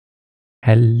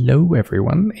Hello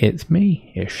everyone, it's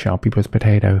me, it's Sharpypus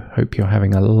Potato. Hope you're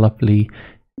having a lovely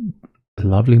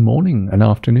morning, an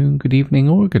afternoon, good evening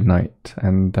or good night,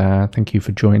 and thank you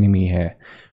for joining me here.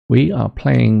 We are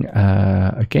playing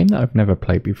a game that I've never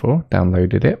played before,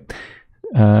 downloaded it,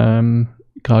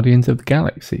 Guardians of the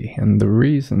Galaxy, and the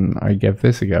reason I gave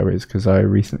this a go is because I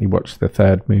recently watched the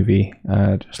third movie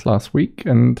just last week,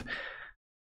 and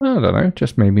I don't know,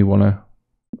 just made me want to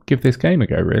give this game a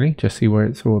go, really, just see what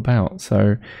it's all about.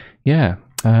 So yeah,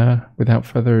 without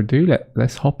further ado,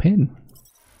 let's hop in.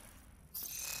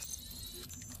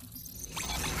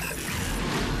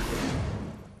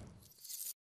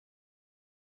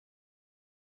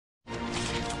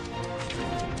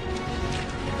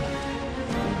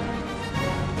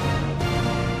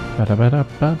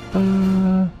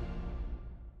 Ba-da-ba-da-ba-ba.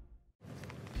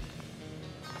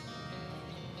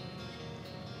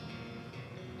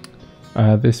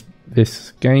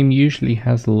 This game usually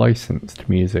has licensed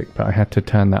music, but I had to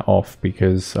turn that off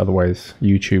because otherwise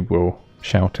YouTube will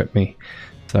shout at me.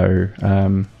 So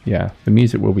yeah, the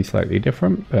music will be slightly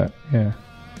different, but yeah.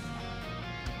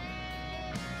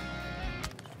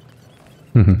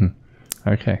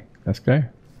 Okay, let's go.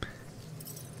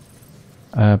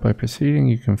 By proceeding,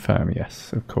 you confirm.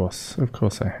 Yes, of course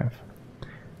I have.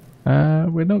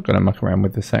 We're not going to muck around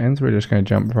with the settings, we're just going to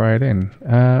jump right in.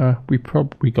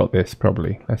 We got this,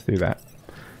 probably. Let's do that.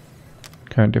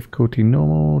 Current difficulty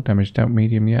normal, damage dealt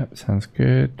medium, yep, sounds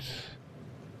good.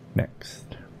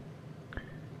 Next.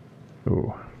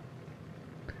 Ooh.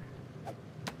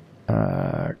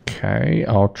 Okay,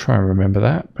 I'll try and remember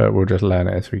that, but we'll just learn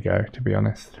it as we go, to be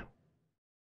honest.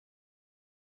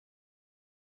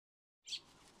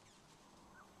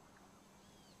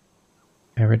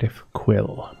 Meredith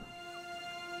Quill.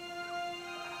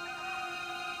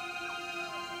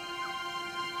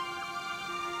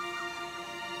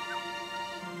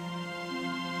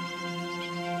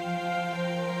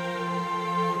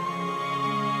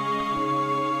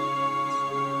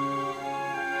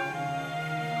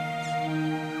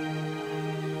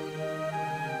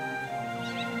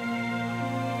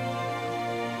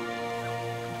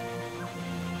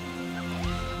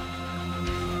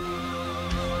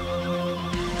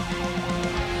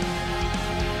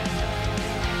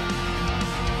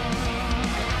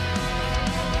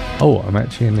 Oh, I'm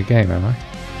actually in the game, am I?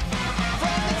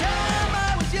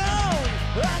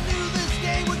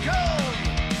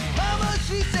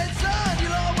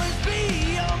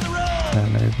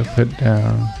 Turn over, put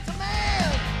down.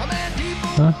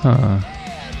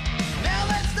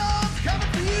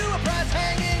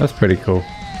 That's pretty cool.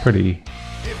 Pretty.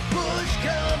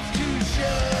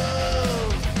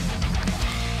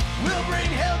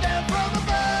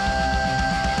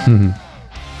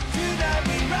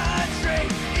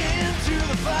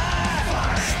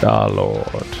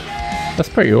 Star-Lord. That's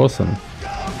pretty awesome.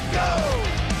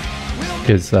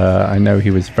 Because I know he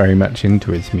was very much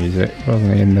into his music,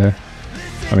 wasn't he?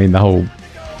 I mean, the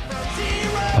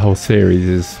whole series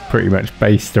is pretty much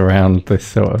based around this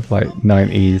sort of like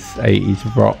 90s,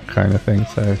 80s rock kind of thing.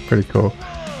 So pretty cool.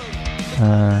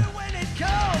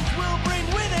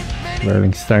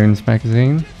 Rolling Stones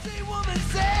magazine.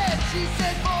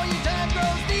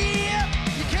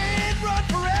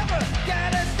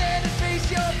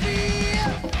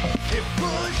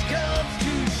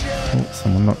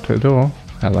 Someone knocked at the door.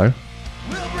 Hello.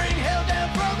 Birthday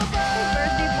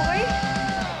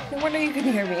boy? No wonder you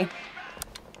couldn't hear me.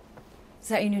 Is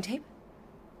that your new tape?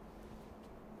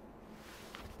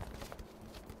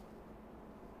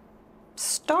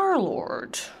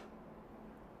 Star-Lord.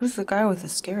 Who's the guy with the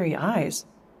scary eyes?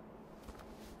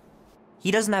 He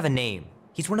doesn't have a name.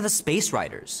 He's one of the Space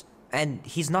Riders. And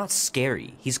he's not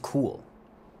scary. He's cool.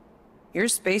 Your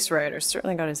Space Rider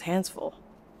certainly got his hands full.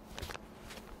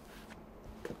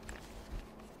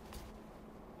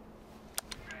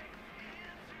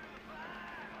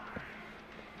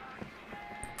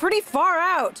 Pretty far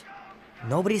out.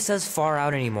 Nobody says far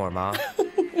out anymore, Ma.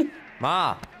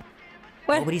 Ma!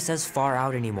 What? Nobody says far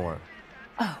out anymore.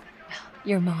 Oh, well,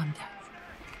 your mom does.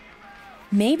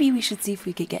 Maybe we should see if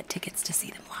we could get tickets to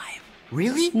see them live.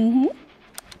 Really? Mm-hmm.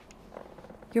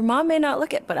 Your mom may not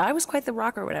look it, but I was quite the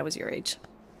rocker when I was your age.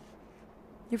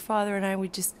 Your father and I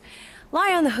would just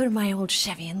lie on the hood of my old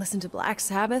Chevy and listen to Black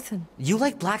Sabbath and... You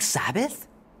like Black Sabbath?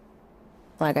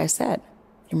 Like I said,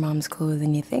 your mom's cooler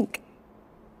than you think.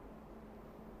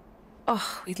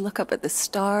 Oh, we'd look up at the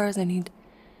stars and he'd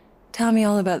tell me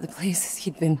all about the places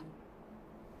he'd been.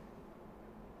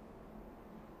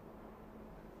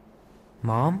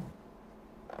 Mom?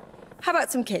 How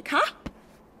about some cake, huh?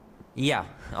 Yeah,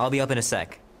 I'll be up in a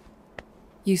sec.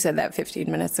 You said that 15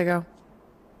 minutes ago.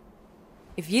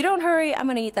 If you don't hurry, I'm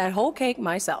gonna eat that whole cake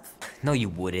myself. No, you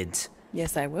wouldn't.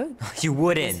 Yes, I would. You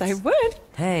wouldn't. Yes, I would.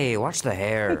 Hey, watch the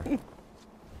hair.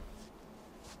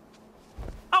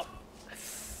 Oh!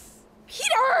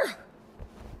 Peter!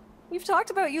 We've talked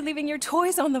about you leaving your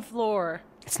toys on the floor.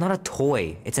 It's not a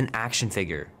toy. It's an action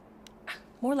figure.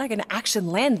 More like an action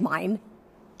landmine.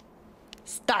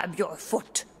 Stab your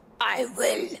foot. I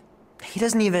will. He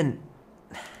doesn't even...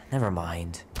 Never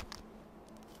mind.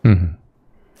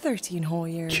 13 whole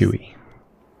years. Chewy.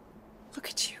 Look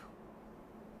at you.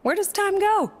 Where does time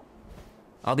go?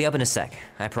 I'll be up in a sec.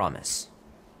 I promise.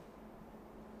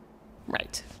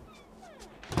 Right.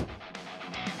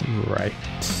 Right.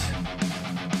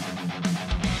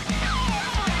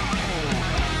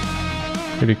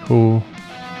 Pretty cool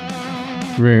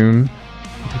room,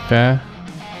 to be fair.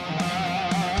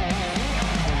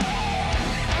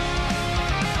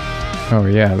 Oh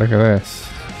yeah, look at this.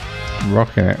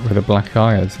 Rocking it with a black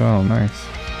eye as well, nice.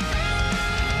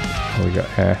 What we got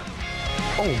here?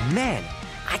 Oh man,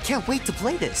 I can't wait to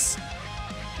play this.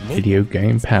 Video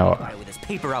game power. With his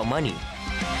paper out money.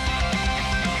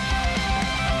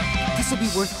 This will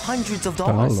be worth hundreds of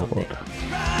dollars someday.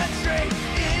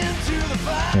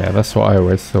 Yeah, that's what I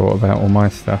always thought about all my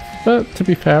stuff. But to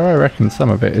be fair, I reckon some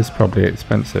of it is probably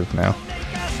expensive now.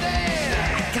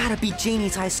 I gotta beat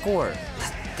Janie's high score.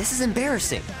 This is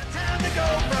embarrassing.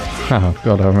 Oh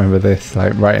god, I remember this,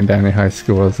 like writing down your high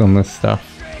scores on this stuff,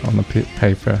 on the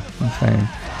paper. Insane.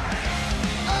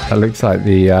 That looks like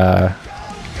the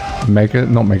not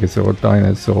Megazord,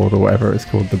 Dinozord or whatever it's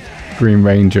called, the Green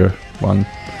Ranger one.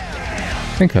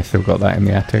 I think I still got that in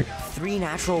the attic. 3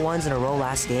 natural ones in a row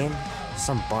last game.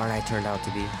 Some barn I turned out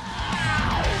to be.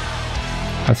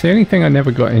 That's the only thing I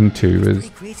never got into was... It's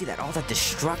pretty crazy that all that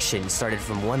destruction started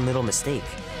from one little mistake.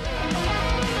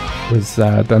 Was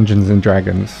Dungeons and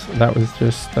Dragons. That was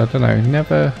just, I don't know,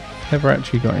 never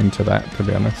actually got into that, to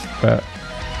be honest. But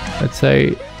I'd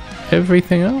say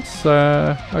everything else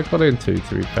I got into,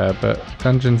 to be fair, but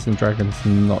Dungeons and Dragons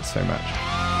not so much.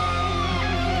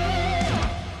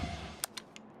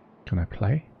 Can I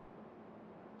play?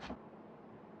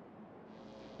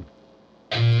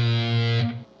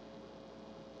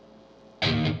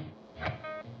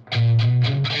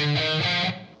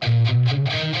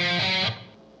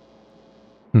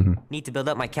 Need to build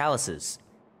up my calluses.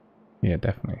 Yeah,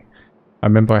 definitely. I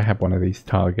remember I had one of these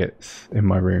targets in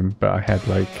my room, but I had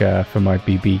like for my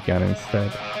BB gun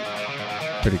instead.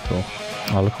 Pretty cool.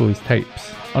 Oh, look, all these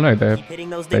tapes. Oh no, they're Keep hitting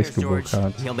those dingers, basketball George.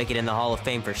 cards. You'll make it in the Hall of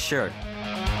Fame for sure.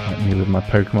 Like me with my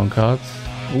Pokemon cards.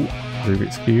 Ooh,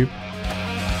 Rubik's Cube.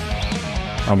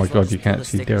 Oh my god, you can't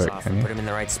actually do it, can you? Put him in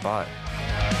the right spot.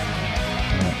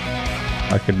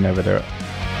 I could never do it.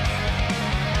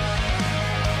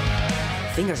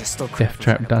 Fingers are still Death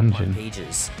Trap Dungeon.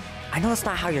 Pages. I know it's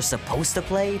not how you're supposed to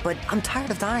play, but I'm tired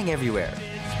of dying everywhere.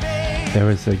 There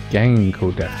was a game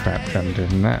called Death Trap Dungeon,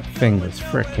 and that thing was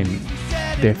freaking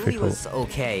It difficult. was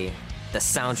okay. The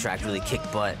soundtrack really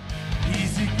kicked butt.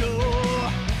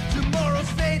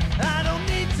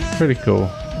 Pretty cool.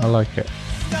 I like it.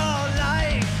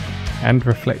 And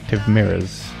reflective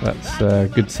mirrors. That's a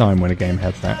good sign when a game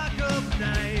has that.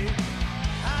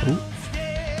 Ooh.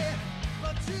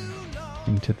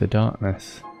 Into the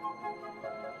darkness.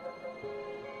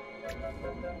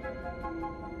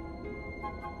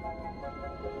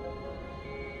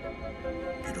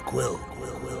 Peter Quill.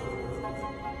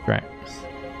 Drax.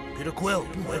 Peter Quill,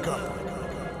 wake up.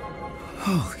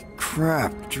 Holy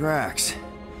crap, Drax.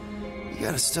 You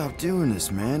gotta stop doing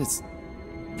this, man. It's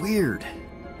weird.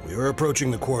 We are approaching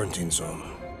the quarantine zone.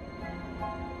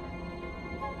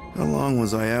 How long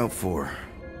was I out for?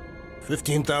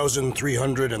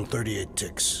 15,338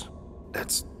 ticks.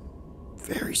 That's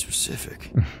very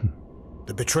specific.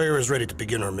 The betrayer is ready to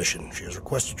begin her mission. She has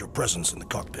requested your presence in the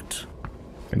cockpit.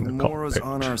 In the Mora's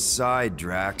cockpit. on our side,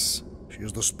 Drax. She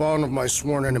is the spawn of my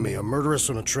sworn enemy, a murderess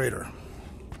and a traitor.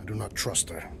 I do not trust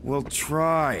her. Well,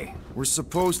 try. We're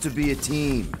supposed to be a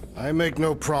team. I make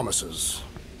no promises.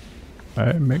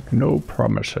 I make no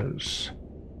promises.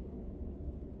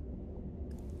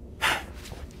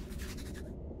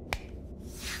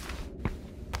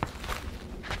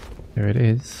 There it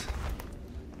is.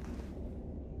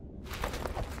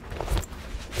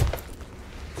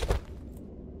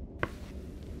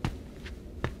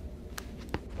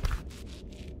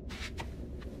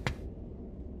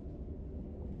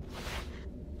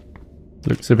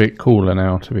 Looks a bit cooler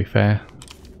now, to be fair.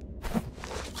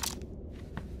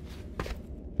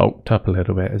 Bulked up a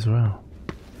little bit as well.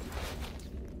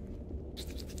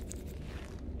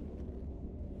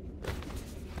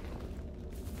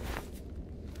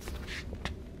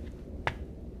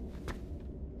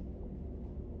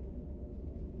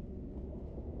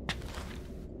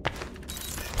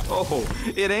 Oh,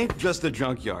 it ain't just a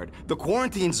junkyard. The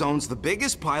quarantine zone's the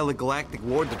biggest pile of galactic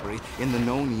war debris in the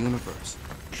known universe.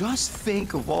 Just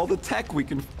think of all the tech we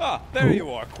can... Ah, there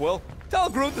you are, Quill. Tell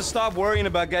Groot to stop worrying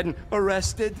about getting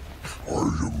arrested. I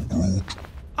am Groot.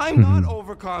 I'm not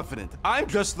overconfident. I'm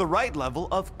just the right level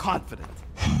of confident.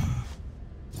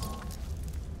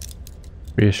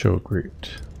 Reassure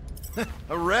Groot.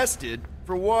 Arrested?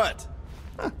 For what?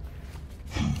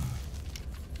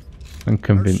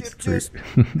 Unconvinced Groot.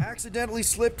 Accidentally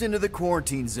slipped into the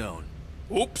quarantine zone.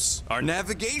 Oops, our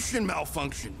navigation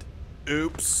malfunctioned.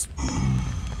 Oops.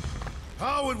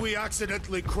 How would we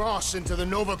accidentally cross into the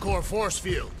Nova Corps force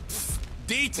field?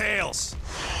 Details.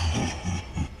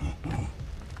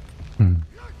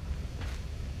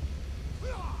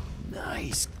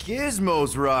 Nice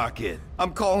gizmos, Rocket.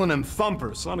 I'm calling them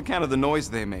thumpers on account of the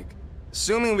noise they make.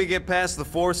 Assuming we get past the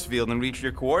force field and reach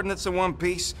your coordinates in one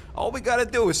piece, all we gotta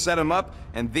do is set them up,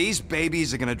 and these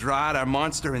babies are gonna draw out our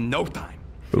monster in no time.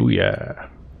 Oh yeah,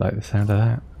 like the sound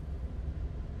of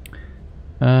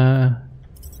that.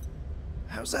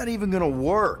 How's that even gonna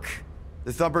work?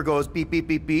 The thumper goes beep, beep,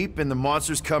 beep, beep, and the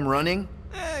monsters come running?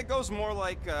 It goes more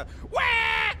like, wah,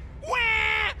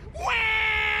 wah, wah!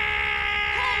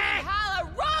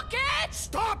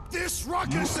 Stop this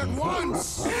ruckus at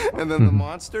once! And then the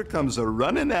monster comes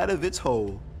a-running out of its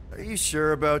hole. Are you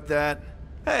sure about that?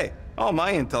 Hey, all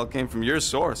my intel came from your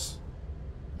source.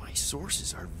 My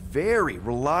sources are very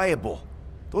reliable.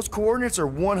 Those coordinates are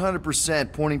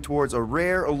 100% pointing towards a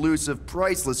rare, elusive,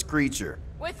 priceless creature.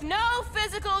 With no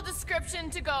physical description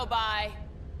to go by.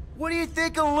 What do you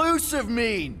think elusive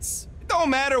means? It don't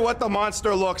matter what the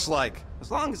monster looks like. As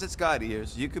long as it's got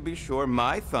ears, you could be sure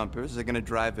my thumpers are gonna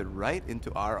drive it right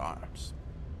into our arms.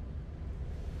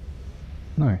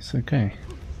 Nice, okay.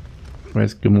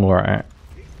 Where's Gamora at?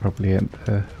 Probably at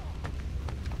the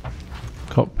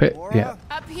cockpit. Gamora? Yeah.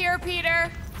 Up here,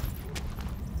 Peter.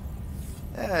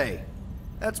 Hey,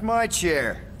 that's my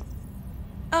chair.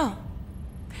 Oh,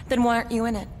 then why aren't you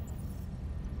in it?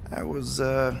 I was,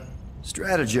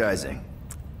 strategizing.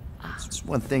 It's just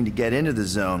one thing to get into the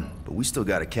zone, but we still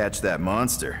gotta catch that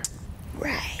monster.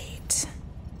 Right.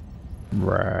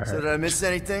 Right. So did I miss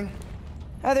anything?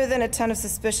 Other than a ton of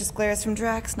suspicious glares from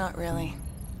Drax, not really.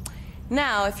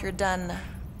 Now, if you're done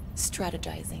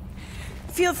strategizing,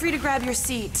 feel free to grab your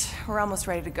seat. We're almost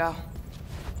ready to go.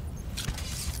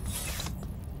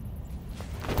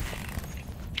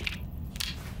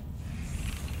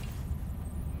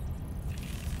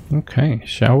 Okay,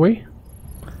 shall we?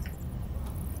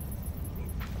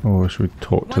 Or should we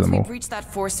talk to them all? Once we've reached that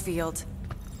force field,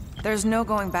 there's no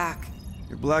going back.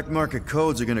 Your black market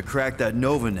codes are gonna crack that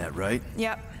NovaNet, right?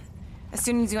 Yep. As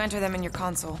soon as you enter them in your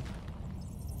console.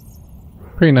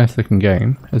 Pretty nice looking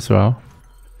game as well.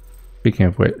 Speaking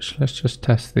of which, let's just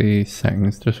test the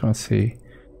settings. Just want to see.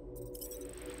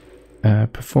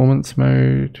 Performance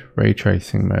mode, ray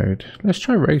tracing mode. Let's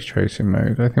try ray tracing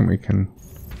mode. I think we can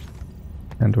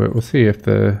handle it. We'll see if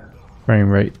the frame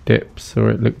rate dips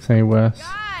or it looks any worse.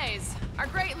 Guys, our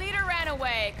great leader ran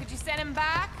away. Could you send him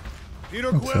back?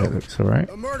 Peter I'd say it Quill, looks alright.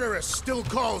 the murderess still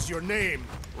calls your name.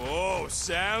 Oh,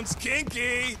 sounds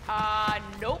kinky.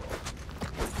 Nope.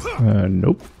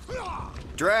 Nope.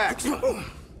 Drax!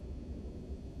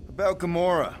 About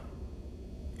Gamora.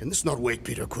 Can this not wait,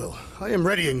 Peter Quill? I am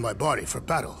readying my body for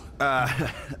battle.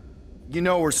 You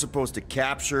know we're supposed to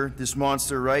capture this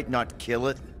monster, right? Not kill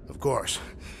it? Of course.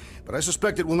 But I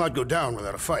suspect it will not go down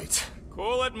without a fight.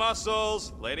 Cool it,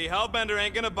 Muscles. Lady Hellbender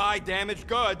ain't gonna buy damaged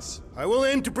goods. I will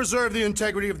aim to preserve the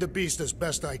integrity of the beast as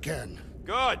best I can.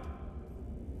 Good.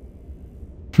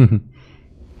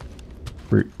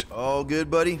 Root. All good,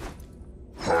 buddy?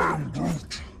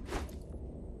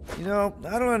 You know,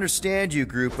 I don't understand you,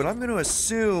 Groot, but I'm gonna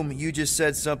assume you just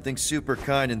said something super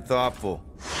kind and thoughtful.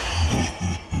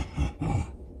 I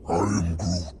am Groot.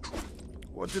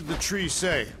 What did the tree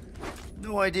say?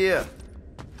 No idea.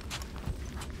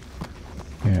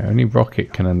 Yeah, only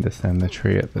Rocket can understand the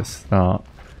tree at the start.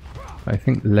 But I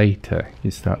think later you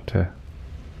start to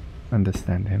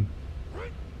understand him.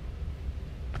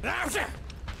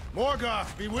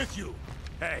 Morgoth be with you.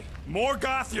 Hey,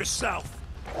 Morgoth yourself.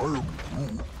 I am Groot.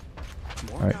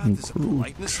 Morgoth is a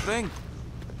politeness thing.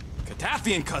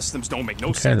 Catathian customs don't make no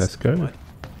Okay, sense. let's go.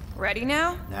 Ready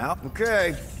now? Now?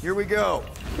 Okay, here we go.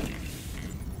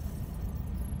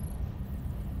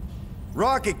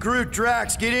 Rocket, Groot,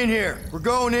 Drax, get in here. We're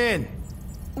going in.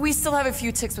 We still have a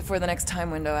few ticks before the next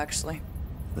time window, actually.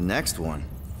 The next one?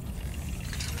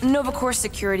 Nova Corps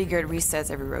security grid resets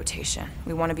every rotation.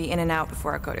 We want to be in and out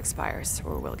before our code expires,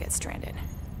 or we'll get stranded.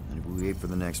 And if we wait for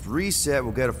the next reset,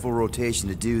 we'll get a full rotation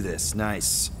to do this.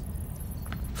 Nice.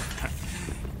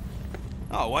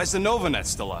 Oh, why's the Novanet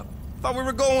still up? Thought we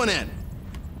were going in.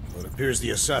 Well, it appears the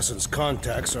assassin's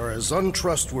contacts are as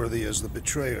untrustworthy as the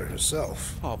betrayer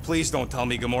herself. Oh, please don't tell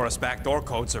me Gamora's backdoor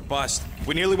codes are bust.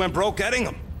 We nearly went broke getting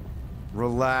them.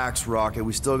 Relax, Rocket.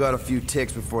 We still got a few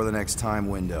ticks before the next time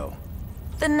window.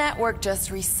 The network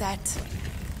just reset.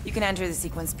 You can enter the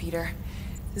sequence, Peter.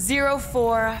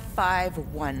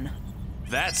 0451.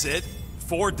 That's it?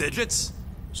 4 digits?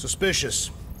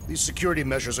 Suspicious. These security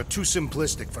measures are too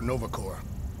simplistic for Nova Corps.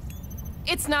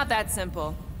 It's not that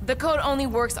simple. The code only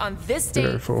works on this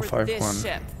date for 0451. this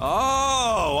ship.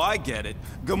 Oh, I get it.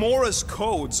 Gamora's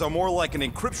codes are more like an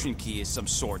encryption key of some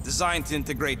sort, designed to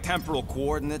integrate temporal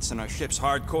coordinates and our ship's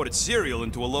hard-coded serial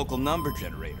into a local number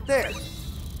generator. There.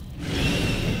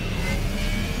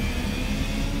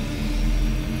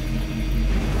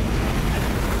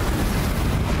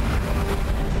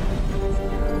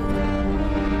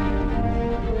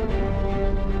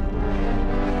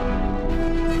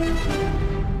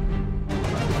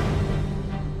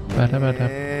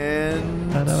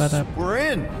 And we're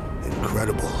in.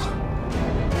 Incredible.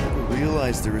 I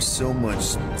realized there was so much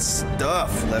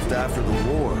stuff left after the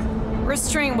war.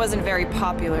 Restraint wasn't very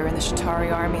popular in the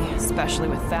Shatari army, especially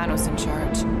with Thanos in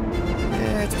charge.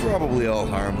 Yeah, it's probably all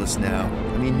harmless now.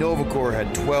 I mean, Nova Corps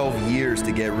had 12 years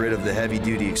to get rid of the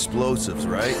heavy-duty explosives,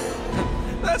 right?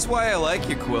 That's why I like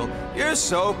you, Quill. You're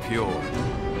so pure.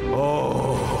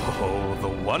 Oh, the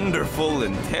wonderful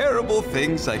and terrible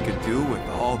things I could do with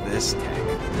all this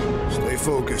tech. Stay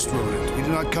focused, Rodent. We do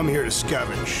not come here to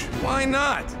scavenge. Why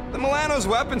not? The Milano's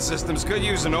weapon systems could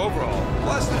use an overhaul.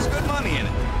 Plus, there's good money in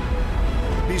it.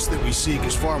 The piece that we seek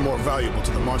is far more valuable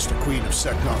to the Monster Queen of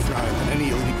Seknarf 9 than any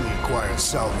illegally acquired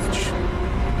salvage.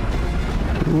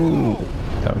 Ooh,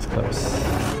 that was close.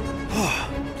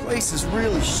 Place is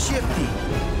really shifty.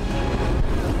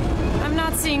 I'm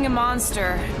not seeing a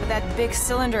monster, but that big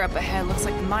cylinder up ahead looks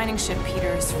like the mining ship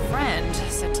Peter's friend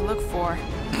said to look for.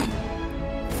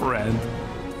 Friend.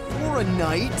 For a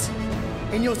night?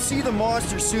 And you'll see the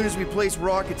monster soon as we place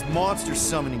Rocket's monster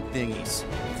summoning thingies.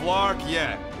 Flark,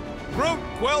 yeah. Groot,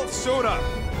 Quill, suit up.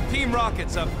 Team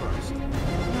Rocket's up first.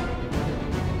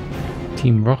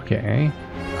 Team Rocket, eh?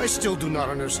 I still do not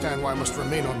understand why I must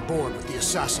remain on board with the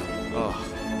assassin. Ugh,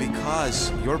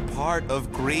 because you're part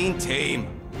of Green Team.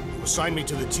 You assigned me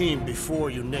to the team before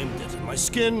you named it, and my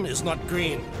skin is not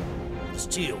green. It's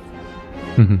teal.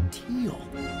 Teal?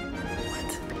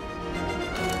 What?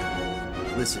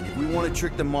 Listen, if we want to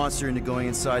trick the monster into going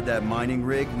inside that mining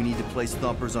rig, we need to place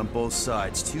thumpers on both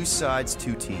sides. 2 sides,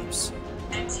 2 teams.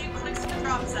 And 2 clicks to the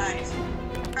drop side.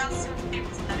 Rouse to the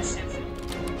another ship.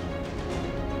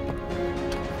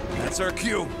 That's our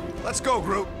cue. Let's go,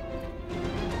 Groot.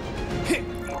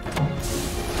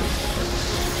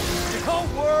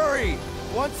 Don't worry!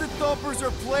 Once the thumpers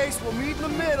are placed, we'll meet in the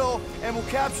middle, and we'll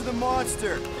capture the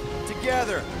monster.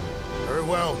 Together. Very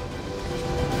well.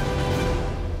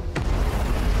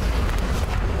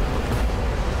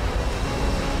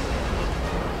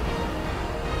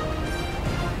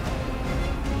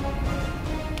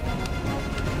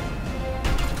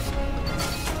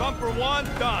 Thumper 1,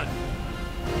 done.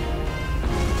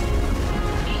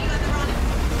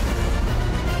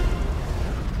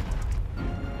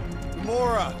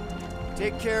 Gamora,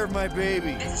 take care of my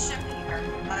baby. It's a ship leader,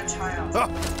 not a child.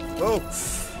 Oh,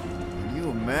 can you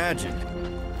imagine?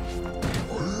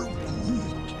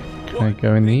 Can I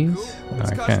go in these? Cool. No,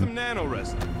 It's I custom can. nano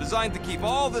resin, designed to keep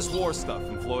all this war stuff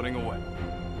from floating away.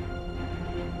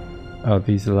 Oh,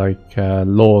 these are like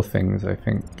lore things, I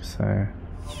think. So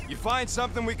You find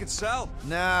something we could sell?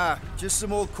 Nah, just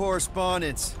some old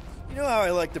correspondence. You know how I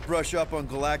like to brush up on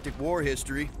galactic war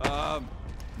history.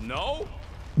 No?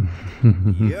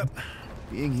 Yep.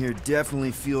 Being here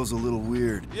definitely feels a little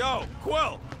weird. Yo,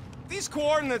 Quill, these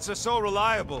coordinates are so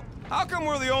reliable. How come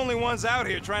we're the only ones out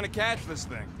here trying to catch this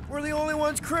thing? We're the only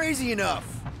ones crazy enough.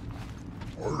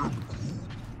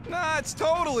 Nah, it's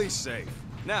totally safe.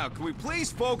 Now, can we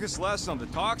please focus less on the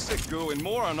toxic goo and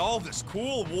more on all this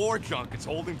cool war junk it's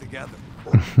holding together?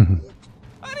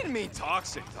 I didn't mean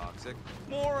toxic.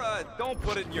 More, don't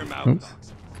put it in your mouth Oops.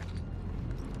 toxic.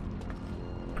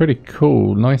 pretty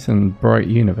cool, nice and bright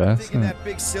universe. Thinking that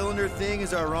big cylinder thing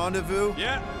is our rendezvous?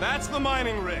 Yeah, that's the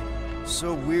mining rig.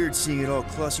 So weird seeing it all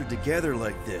clustered together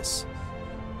like this.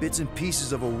 Bits and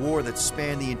pieces of a war that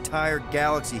spanned the entire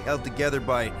galaxy held together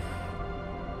by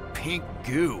pink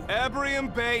goo.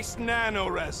 Ebrium-based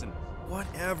nanoresin.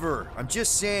 Whatever. I'm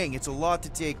just saying, it's a lot to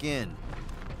take in.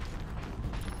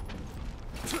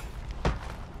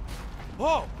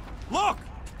 Whoa, look!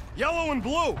 Yellow and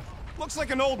blue. Looks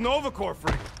like an old Nova Corps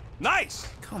frigate. Nice!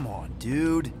 Come on,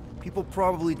 dude. People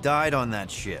probably died on that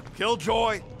ship.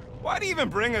 Killjoy, Why do you even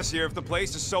bring us here if the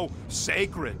place is so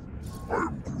sacred?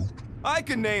 I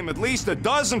can name at least a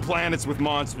dozen planets with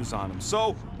monsters on them,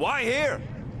 so why here?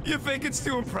 You think it's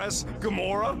to impress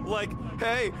Gamora? Like,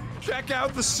 hey, check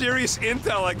out the serious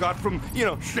intel I got from, you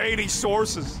know, shady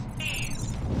sources.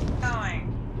 Please. Going.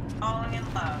 Falling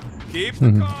in love. Keep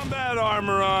the combat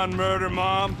armor on, Murder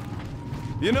Mom.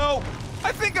 You know,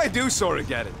 I think I do sort of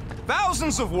get it.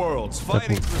 Thousands of worlds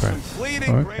fighting for some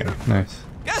fleeting greater... Nice.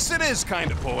 Guess it is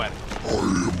kind of poetic.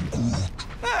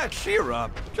 Ah, cheer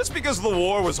up. Just because the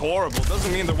war was horrible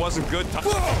doesn't mean there wasn't good times.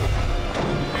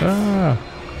 Ah.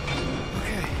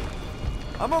 Okay.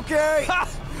 I'm okay. Ha!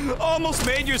 Almost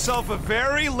made yourself a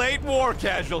very late war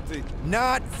casualty.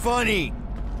 Not funny.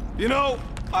 You know,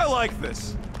 I like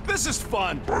this. This is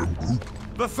fun.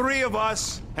 The three of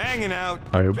us, hanging out,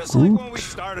 just like when we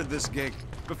started this gig.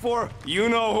 Before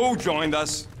you-know-who joined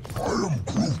us.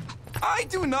 I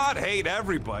do not hate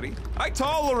everybody. I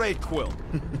tolerate Quill.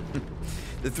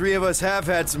 The three of us have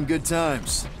had some good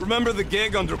times. Remember the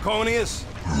gig on Draconius?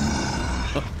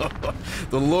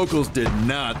 The locals did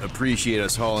not appreciate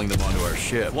us hauling them onto our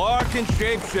ship. Larkin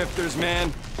shapeshifters,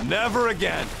 man. Never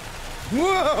again.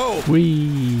 Whoa!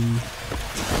 Whee!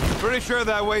 Pretty sure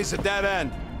that way's a dead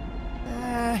end.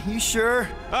 You sure?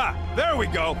 Ah, there we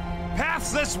go.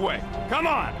 Path's this way. Come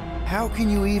on. How can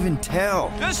you even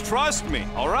tell? Just trust me,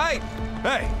 all right?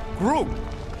 Hey, group.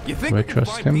 You think Do I we can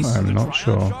trust find him? pieces of I'm the not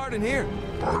Triumph sure. Shard in here?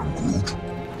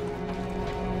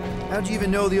 How'd you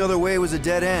even know the other way was a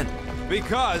dead end?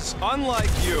 Because, unlike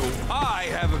you, I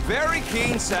have a very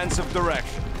keen sense of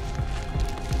direction.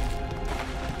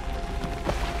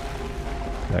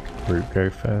 Let group go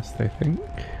first, I think.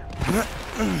 Oh,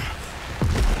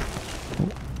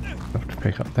 have to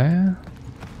pick up there.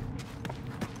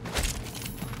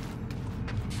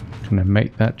 Can I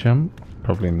make that jump?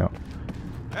 Probably not.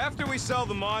 After we sell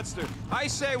the monster, I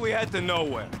say we head to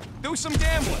nowhere. Do some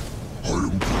gambling.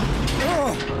 Watch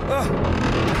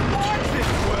it,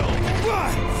 Quill.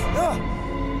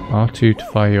 R2 to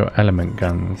fire your element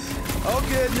guns. All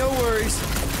good, no worries.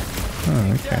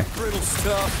 Oh, okay. That brittle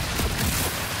stuff.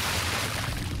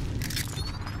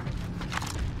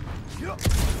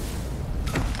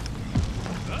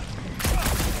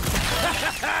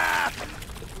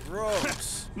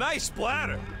 Gross. Nice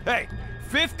splatter. Hey,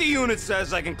 50 units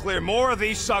says I can clear more of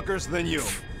these suckers than you.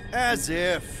 As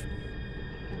if.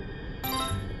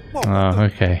 Whoa, Oh,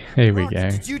 okay. Here we go.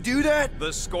 Did you do that?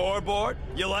 The scoreboard?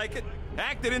 You like it?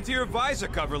 Hacked it into your visor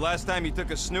cover last time you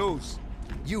took a snooze.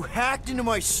 You hacked into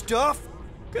my stuff?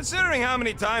 Considering how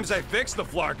many times I fixed the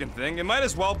Flarkin thing, it might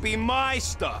as well be my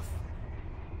stuff.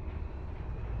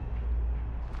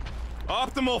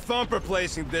 Optimal thumper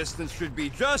placing distance should be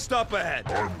just up ahead.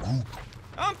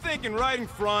 I'm thinking right in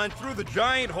front, through the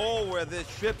giant hole where this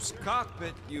ship's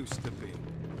cockpit used to be.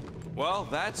 Well,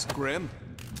 that's grim.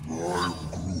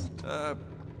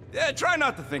 Yeah, try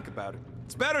not to think about it.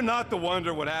 It's better not to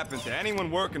wonder what happened to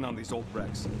anyone working on these old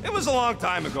wrecks. It was a long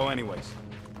time ago anyways.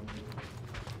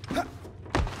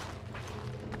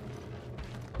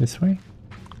 This way?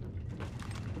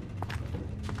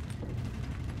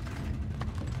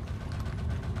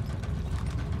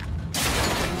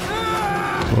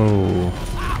 Whoa.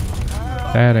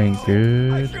 That ain't I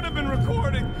good. should have been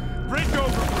recording. Bridge over,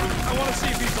 Groot. I want to see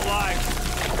if he's alive.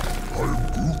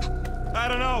 I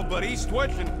don't know, but he's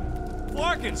twitching.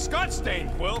 Flarkin, Scott stain,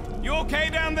 Quill. You okay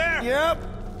down there? Yep.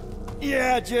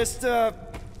 Yeah, just, thought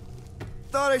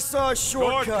I saw a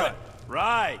shortcut.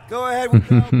 Right. Go ahead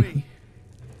without me.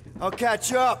 I'll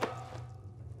catch up.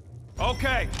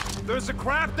 Okay. There's a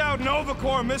crapped out Nova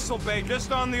Corps missile bay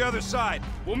just on the other side.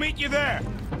 We'll meet you there.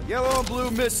 Yellow and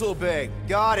blue missile bay.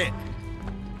 Got it.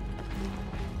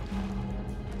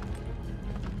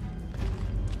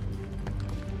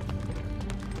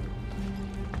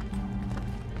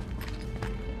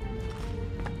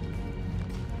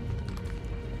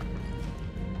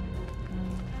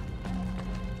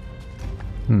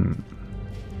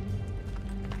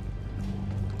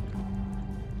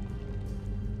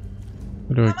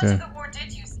 Where do I How much of go? the war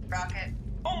did you see, Rocket?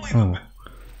 Only Oh,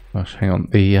 gosh, hang on.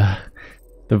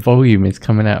 The volume is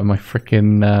coming out of my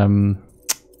freaking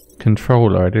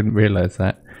controller. I didn't realize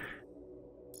that.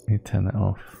 Let me turn that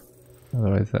off.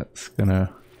 Otherwise, that's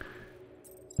gonna.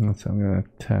 So I'm gonna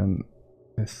turn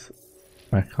this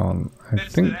back on. I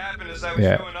Bits think. that happened as I was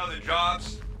doing other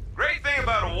jobs. Great thing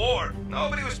about a war,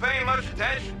 nobody was paying much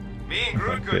attention. Me and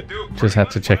Groot could do. Just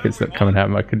had to check it's not coming out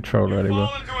of my controller anymore.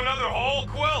 Fall into another hole,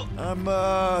 Quill. I'm,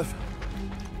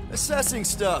 assessing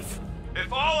stuff.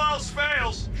 If all else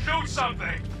fails, shoot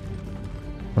something.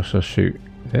 What shall I shoot?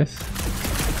 This?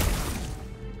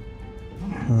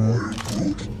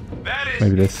 That is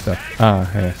Maybe this stuff. Ah,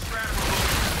 here.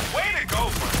 way to go,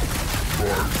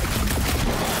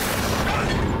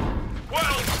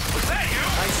 Well, was that you?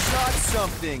 I shot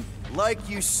something, like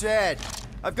you said.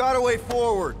 I've got a way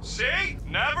forward. See?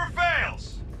 Never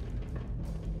fails.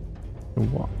 The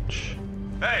watch.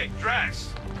 Hey, Drax,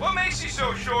 what makes you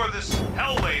so sure this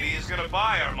Hell Lady is gonna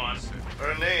buy our monster?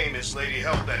 Her name is Lady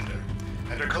Hellbender,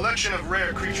 and her collection of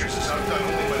rare creatures is outdone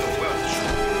only by the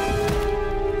wealth.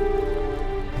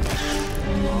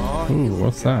 Ooh,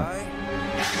 what's that?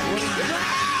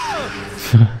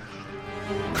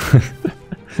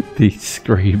 The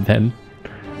scream then.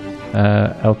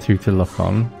 L2 to lock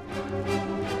on.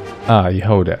 Ah, you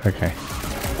hold it, okay.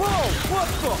 Whoa, what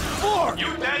the fuck?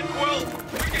 You dead, Quill?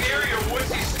 We can hear your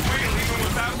woodsy squeal even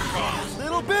without the comms.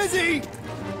 Little busy!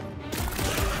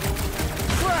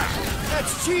 Crap!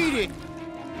 That's cheating!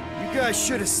 You guys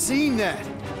should have seen that.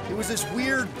 It was this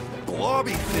weird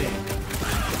blobby thing.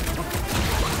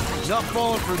 Not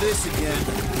falling for this again.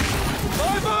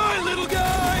 Bye-bye, little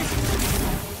guy!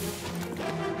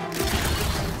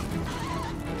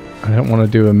 I don't want to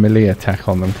do a melee attack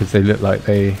on them because they look like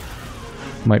they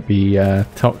might be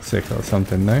toxic or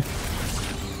something, no?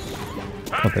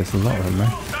 Oh, there's a lot of them, though.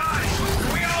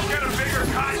 We all get a bigger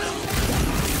cut.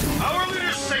 Our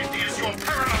leader's safety is your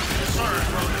paramount concern,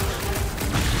 brother.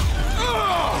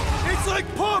 Oh, it's like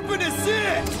pumping a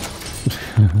zit!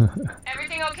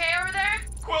 Everything okay over there?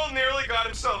 Quill nearly got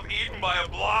himself eaten by a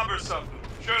blob or something.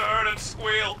 Should have heard him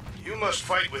squeal. You must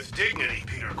fight with dignity,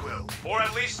 Peter Quill. Or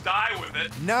at least die with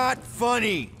it. Not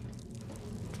funny.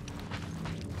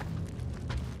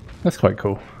 That's quite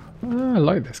cool. I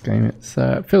like this game. It's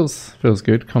feels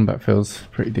good. Combat feels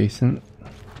pretty decent.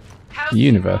 How's The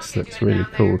universe Rocket looks doing really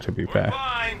down cool, there? to be We're fair.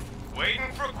 fine.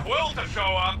 Waiting for Quill to show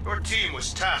up. Your team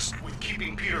was tasked with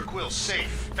keeping Peter Quill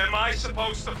safe. Am I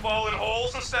supposed to fall in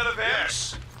holes instead of him?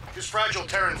 Yes. His fragile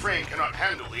Terran frame cannot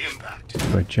handle the impact.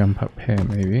 Do I jump up here,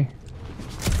 maybe?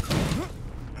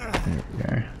 There we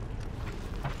go.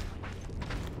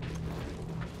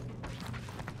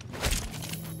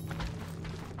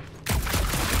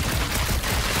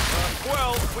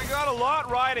 Well, we got a lot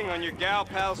riding on your gal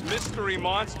pal's mystery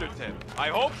monster tip. I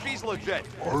hope she's legit.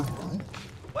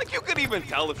 Like you could even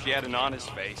tell if she had an honest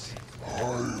face.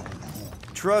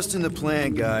 Trust in the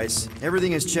plan, guys.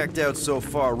 Everything is checked out so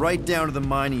far, right down to the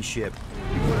mining ship.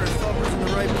 We put our thumbers in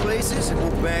the right places and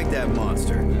we'll bag that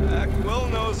monster. Quill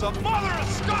knows a mother of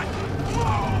Scott!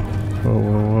 Whoa! Whoa,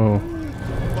 whoa, whoa.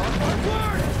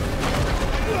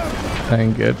 That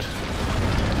ain't good.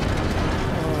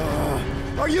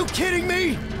 Are you kidding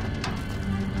me?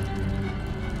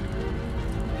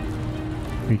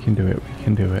 We can do it, we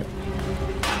can do it.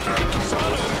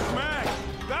 Son of a smack!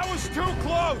 That was too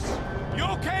close! You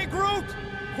okay, Groot?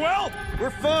 Quill? We're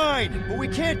fine, but we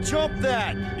can't jump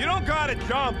that. You don't gotta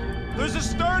jump. There's a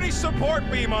sturdy support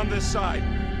beam on this side.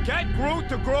 Get Groot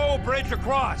to grow a bridge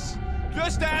across.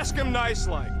 Just ask him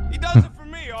nice-like. He does it for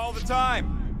me all the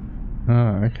time.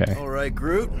 Oh, okay. All right,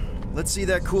 Groot. Let's see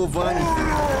that cool vine.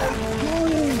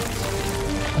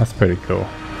 That's pretty cool.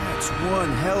 That's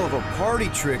one hell of a party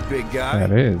trick, big guy.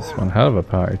 That is one hell of a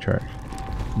party trick.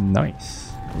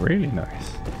 Nice. Really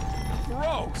nice.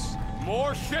 Gross.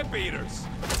 More ship eaters.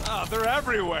 Ah, they're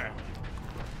everywhere.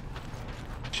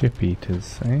 Chip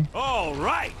eaters, eh? All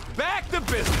right, back to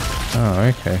business.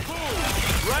 Oh, okay. Boom.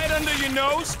 Right under your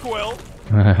nose, Quill.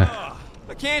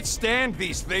 I can't stand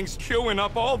these things chewing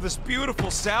up all this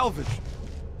beautiful salvage.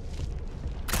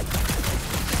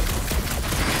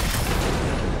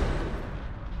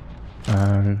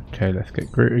 Okay, let's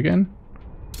get Groot again.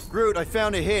 Groot, I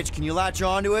found a hitch. Can you latch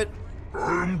onto it?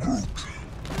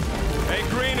 Hey,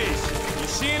 Greenies, you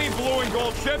see any blue and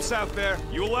gold ships out there,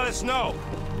 you let us know.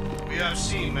 We have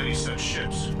seen many such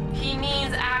ships. He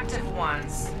means active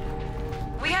ones.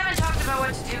 We haven't talked about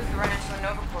what to do if we run into a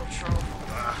Nova Corps patrol.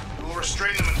 We will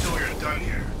restrain them until we are done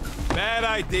here. Bad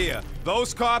idea.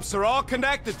 Those cops are all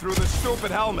connected through the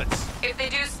stupid helmets. If they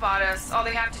do spot us, all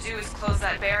they have to do is close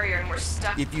that barrier and we're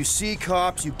stuck. If you see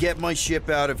cops, you get my ship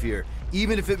out of here,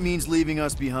 even if it means leaving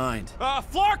us behind.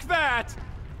 Flark that!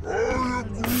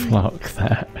 Fuck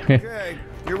that. Okay,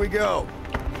 here we go.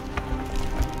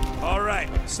 All right,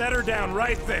 set her down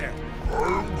right there.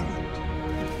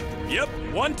 Yep,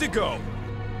 one to go.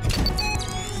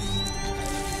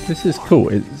 This is cool.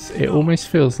 It almost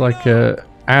feels like a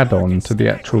add-on to the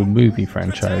actual movie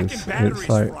franchise. It's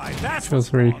like, it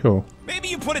feels really cool. Maybe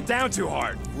you put it down too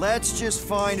hard. Let's just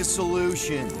find a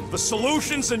solution. The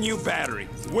solution's a new battery,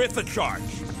 with a charge.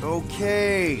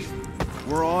 Okay,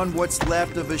 we're on what's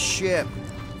left of a ship.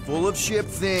 full of ship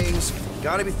things.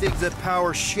 Gotta be things that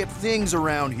power ship things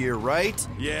around here, right?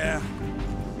 Yeah.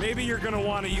 Maybe you're gonna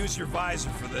want to use your visor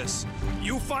for this.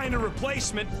 You find a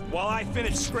replacement while I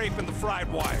finish scraping the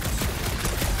fried wires.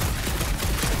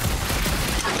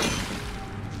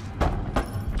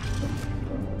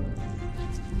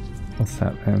 What's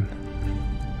that then?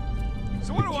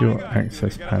 So what do Secure I got?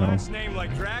 access Got a panel. last name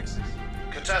like Drax's?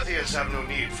 Catathians have no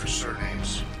need for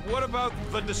surnames. What about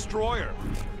the Destroyer?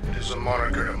 It is a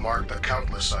moniker to mark the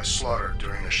countless I slaughtered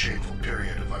during a shameful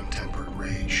period of untempered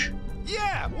rage.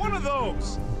 Yeah, one of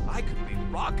those. I could be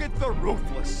Rocket the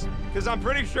Ruthless, because I'm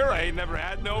pretty sure I ain't never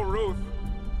had no Ruth.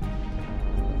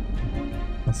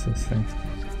 What's this thing?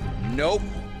 Nope.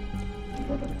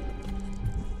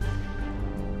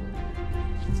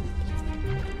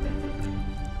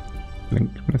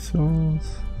 Blink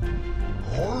missiles.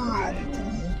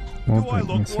 More Do I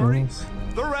blink look worried? missiles.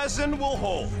 The resin will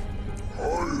hold.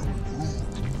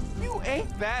 You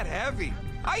ain't that heavy.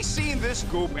 I seen this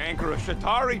goop anchor a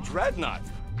Shatari dreadnought.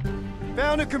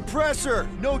 Found a compressor.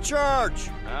 No charge.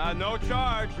 No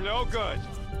charge, no good.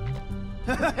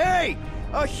 Hey!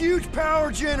 A huge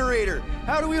power generator.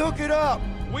 How do we hook it up?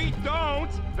 We don't.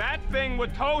 That thing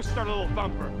would toast our little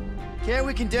thumper. Can't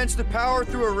we condense the power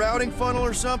through a routing funnel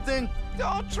or something?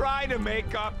 Don't try to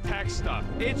make up tech stuff.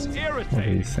 It's What are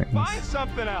irritating. these things? Find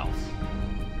something else.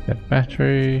 Get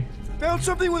battery. Found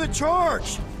something with a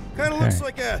charge. Kind of Okay. looks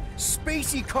like a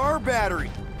spacey car battery.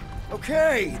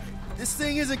 Okay, this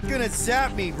thing isn't gonna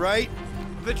zap me, right?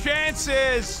 The chance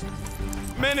is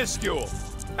minuscule.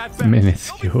 At best.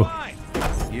 Minuscule. You'll be fine.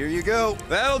 Here you go.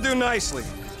 That'll do nicely.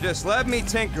 Just let me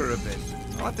tinker a bit.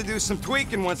 I'll have to do some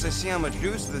tweaking once I see how much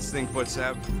juice this thing puts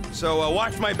out. So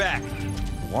watch my back.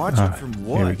 Watch Ah, it from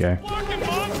what? here we go. Fucking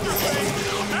monster thing!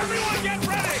 Everyone get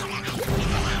ready!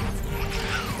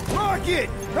 Rocket!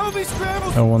 Help me scramble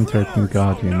I some want to open roads!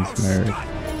 Guardians mode.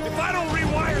 If I don't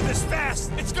rewire this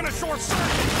fast, it's gonna short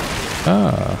circuit.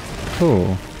 Ah,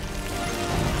 cool.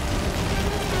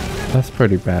 That's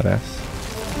pretty badass.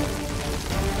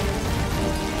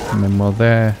 And then while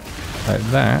they're like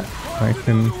that, I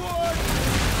can...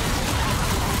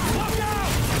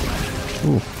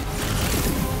 Ooh.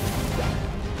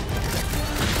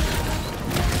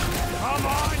 Come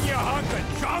on, you hunk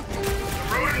of junk!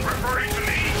 The rodent referring to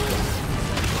me!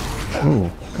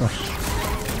 Oh, gosh.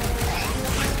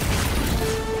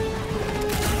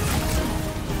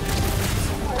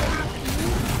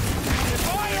 If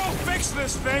I don't fix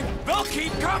this thing, they'll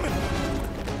keep coming!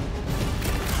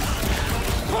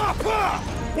 Papa!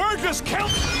 We're just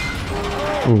killed!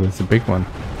 Oh, there's a big one.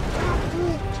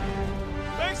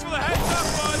 Thanks for the heads up,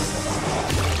 bud!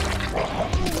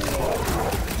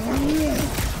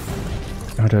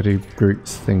 How do I do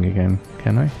Groot's thing again?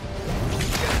 Can I?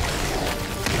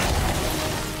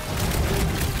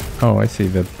 Oh, I see.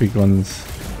 The big ones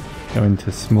go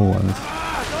into small ones.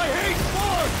 I hate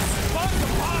bugs! Bugs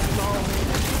are fun, though!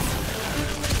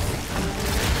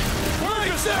 We're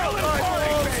just selling party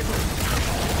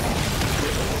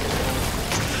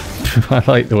favors! I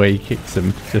like the way he kicks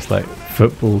them, just like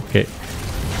football kick.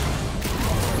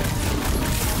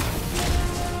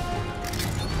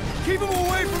 Keep him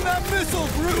away from that missile,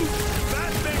 Groot!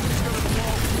 That thing is gonna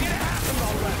blow. It happened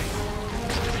already.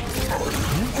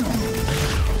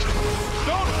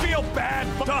 Don't feel bad,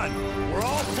 but done. We're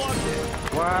all plugged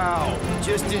in. Wow,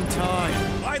 just in time.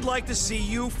 I'd like to see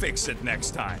you fix it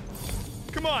next time.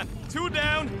 Come on, 2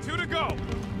 down, 2 to go.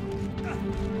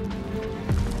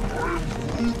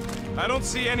 I don't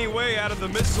see any way out of the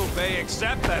missile bay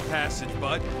except that passage,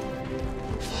 bud.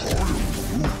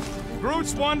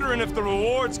 Groot's wondering if the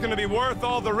reward's gonna be worth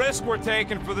all the risk we're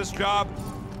taking for this job.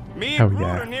 Me and Oh, Groot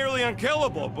yeah. are nearly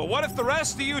unkillable, but what if the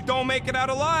rest of you don't make it out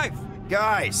alive?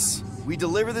 Guys, we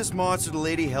deliver this monster to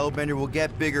Lady Hellbender, we'll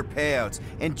get bigger payouts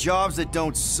and jobs that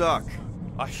don't suck.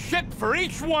 A ship for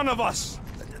each one of us!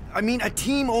 I mean, a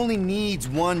team only needs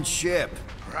one ship.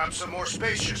 Perhaps a more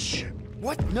spacious ship.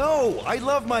 What? No, I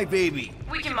love my baby.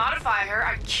 We can modify her.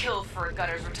 I'd kill for a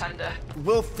Gunner's Rotunda.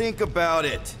 We'll think about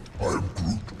it.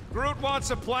 Groot wants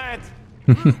a plant.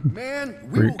 Man,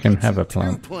 we Groot will can get have you a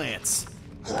plant. 2 plants.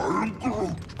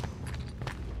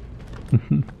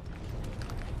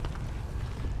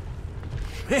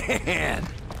 Man,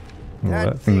 Oh,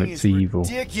 that thing looks is evil.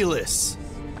 ridiculous.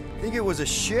 Think it was a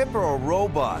ship or a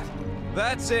robot?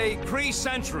 That's a Kree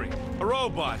Sentry, a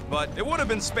robot, but it would have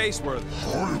been space-worthy.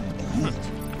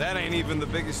 That ain't even the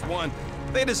biggest one.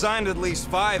 They designed at least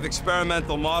 5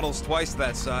 experimental models twice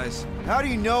that size. How do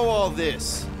you know all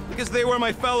this? Because they were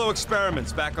my fellow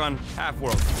experiments back on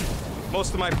Half-World.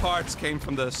 Most of my parts came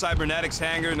from the cybernetics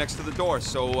hangar next to the door,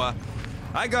 so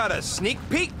I got a sneak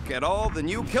peek at all the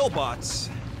new killbots.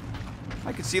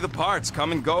 I can see the parts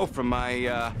come and go from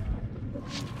my,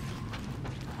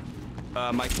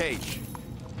 my cage.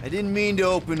 I didn't mean to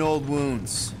open old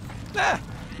wounds.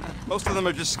 Most of them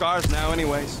are just scars now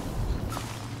anyways.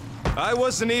 I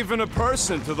wasn't even a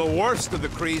person to the worst of the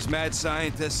Kree's mad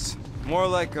scientists. More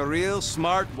like a real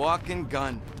smart walking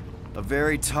gun. A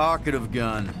very talkative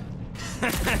gun.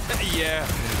 Yeah,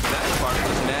 that part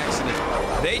was an accident.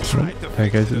 They tried to There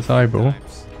goes its eyeball.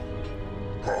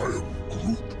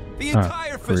 The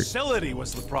entire facility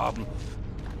was the problem.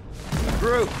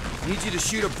 Groot, need you to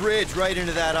shoot a bridge right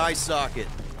into that eye socket.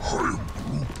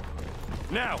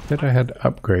 Now, Said I had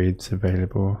upgrades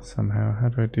available somehow. How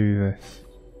do I do this?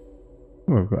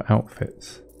 Oh, I've got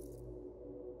outfits.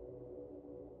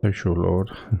 Social Lord.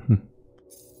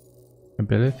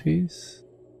 Abilities.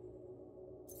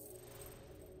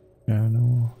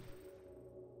 Journal.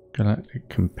 Galactic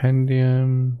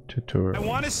Compendium. I Tutorial.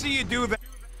 want to see you do that.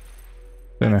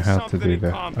 Don't know how to something do in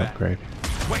the combat. upgrade.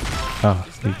 Wait. Ah,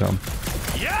 he's gone.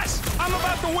 Yes! I'm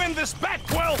about to win this bet,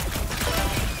 Quill!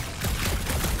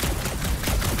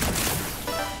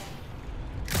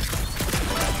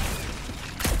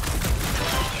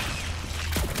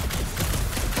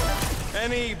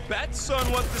 Any bets on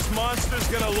what this monster's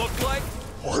gonna look like?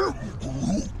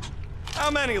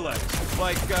 How many legs?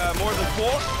 Like, more than 4?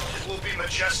 It will be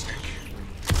majestic.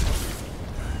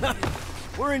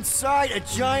 We're inside a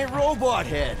giant robot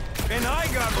head. And I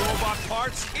got robot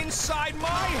parts inside my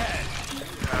head. You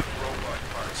have robot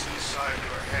parts inside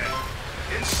your head.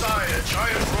 Inside a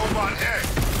giant robot head.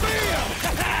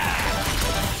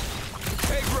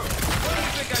 Hey, Groot, what do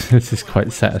you think I This is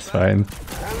quite satisfying.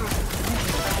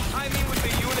 I mean, with the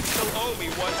unit still owe me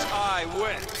once I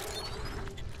win.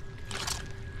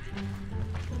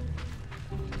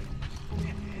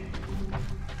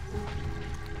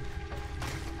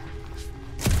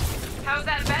 How's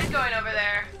that bet going over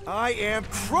there? I am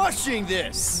crushing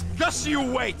this. Just you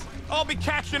wait. I'll be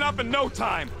catching up in no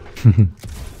time.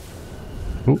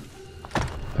 Oh,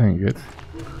 very good.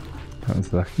 That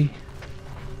was lucky.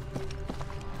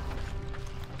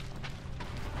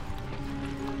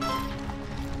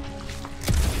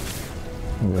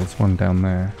 Oh, there's one down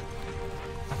there.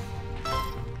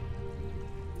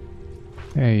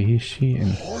 Hey, he's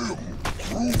cheating.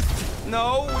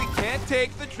 No, we can't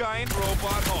take the giant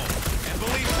robot home. And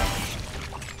believe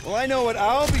me, Well, I know what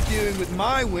I'll be doing with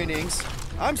my winnings.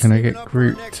 I'm Can I saving get up for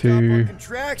Groot our next to- stop on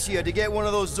Contraxia to get one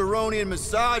of those Zeronian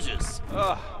massages.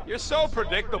 you're so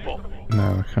predictable.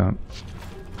 No, I can't.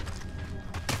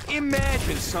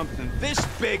 Imagine something this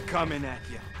big coming at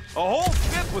you. A whole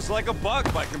ship was like a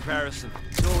bug by comparison.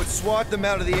 So it would swat them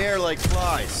out of the air like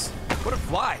flies. What are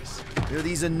flies? They're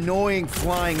these annoying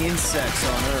flying insects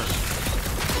on Earth.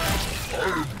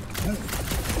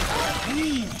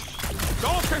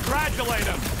 Don't congratulate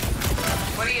him.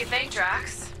 What do you think,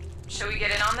 Drax? Should we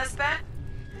get in on this bet?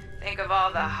 Think of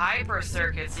all the hyper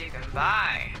circuits you can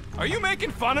buy. Are you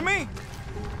making fun of me?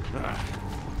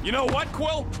 You know what,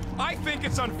 Quill? I think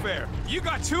it's unfair. You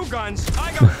got 2 guns,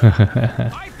 I got 1.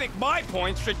 I think my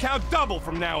points should count double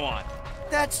from now on.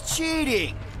 That's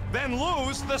cheating! Then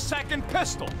lose the second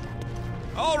pistol.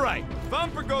 All right,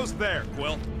 Thumper goes there,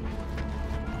 Quill.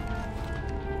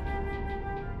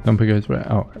 Thumper goes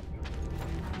where? Oh,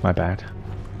 my bad.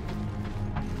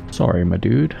 Sorry, my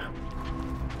dude.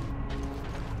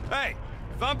 Hey,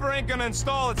 Thumper ain't gonna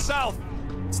install itself.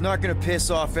 It's not gonna piss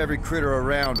off every critter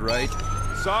around, right?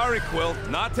 Sorry, Quill.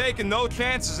 Not taking no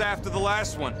chances after the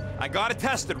last one. I gotta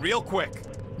test it real quick.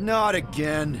 Not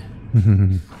again.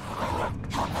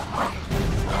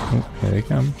 Oh, here they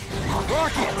come.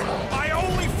 Rocket! I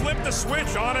only flipped the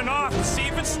switch on and off to see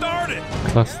if it started.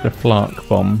 Cluster Flark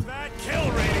Bomb. That kill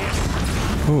radius.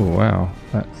 Oh, wow.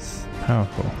 That's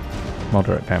powerful.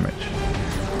 Moderate damage.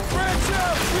 Branch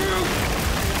out, Groot!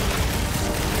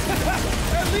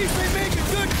 At least they make a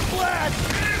good splash!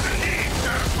 It is indeed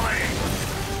satisfying.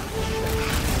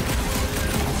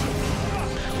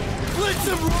 Blitz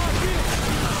him, Rocket!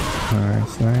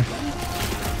 Nice, nice.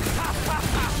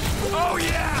 Oh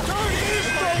yeah!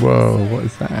 Whoa, what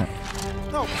is that?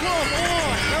 No, come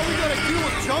on! Now we gotta deal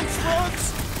with junk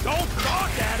slugs? Don't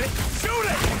gawk at it! Shoot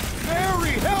it!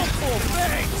 Very helpful,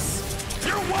 thanks!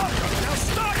 You're welcome! Now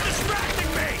stop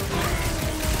distracting me!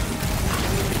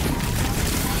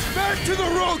 Back to the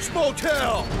Roach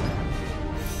Motel!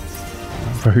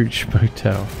 Roach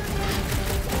Motel.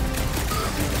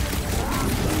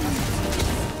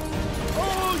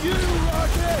 Oh, you,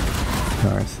 Rocket!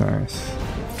 Nice, nice.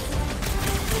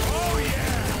 Oh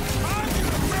yeah! I'm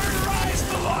gonna murderize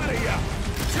the lot of you!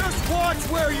 Just watch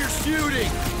where you're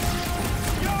shooting!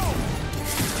 Yo!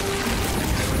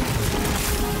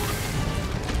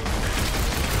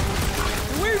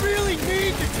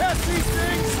 test these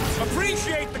things?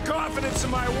 Appreciate the confidence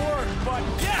in my work, but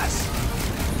yes!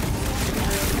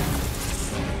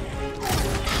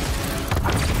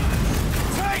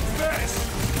 Take this!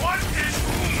 What is...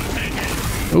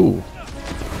 Ooh.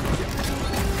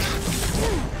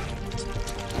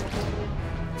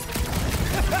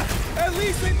 At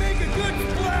least they make a good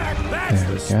splash!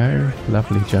 There we go.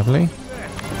 Lovely jubbly.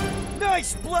 Nice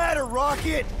splatter,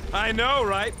 Rocket! I know,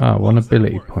 right? Ah, one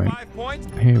ability point. 5 points?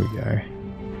 Here we go.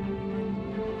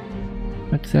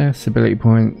 Access ability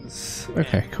points.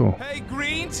 Okay, cool. Hey,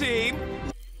 green team!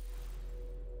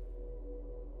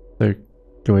 So,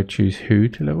 do I choose who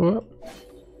to level up?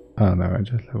 Oh no, I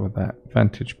just leveled that.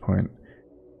 Vantage point.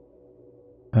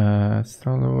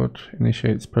 Star-Lord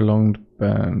initiates prolonged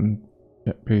burn.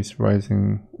 Jet boost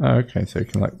rising. Oh, okay, so you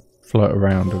can like float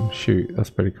around and shoot. That's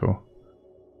pretty cool.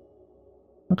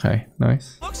 Okay,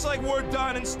 nice. Looks like we're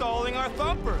done installing our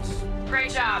thumpers.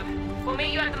 Great job. We'll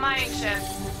meet you at the mining ship.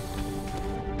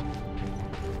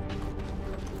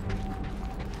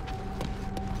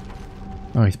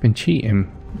 Oh, he's been cheating.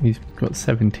 He's got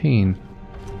 17.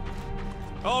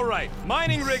 All right,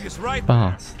 mining rig is right.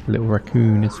 Fast. Little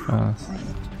raccoon is fast.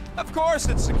 Of course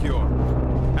it's secure.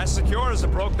 As secure as a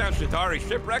broke down Shitari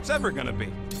shipwreck's ever gonna be.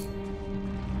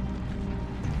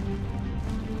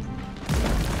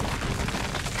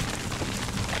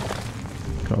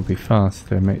 Gotta be fast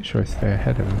to make sure I stay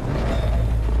ahead of him.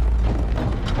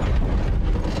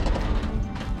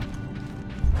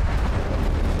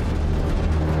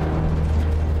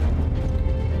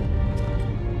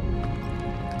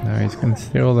 No, he's gonna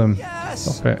steal them.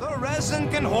 Yes, Stop it. the resin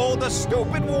can hold a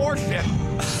stupid warship.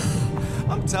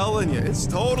 I'm telling you, it's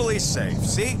totally safe.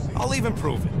 See? I'll even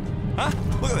prove it. Huh?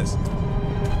 Look at this.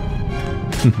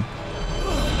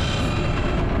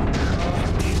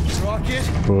 Rocket.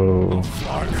 Whoa.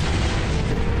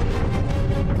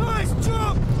 Nice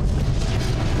jump!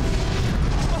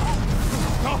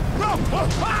 No!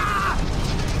 Ah!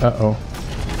 Uh-oh.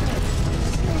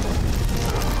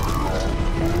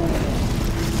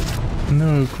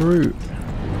 No, Groot.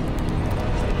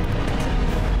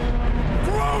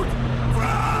 Groot!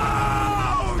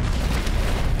 Groot!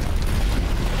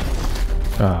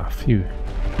 Ah, phew.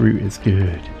 Groot is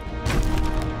good.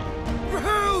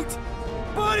 Groot!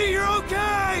 Buddy, you're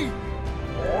okay!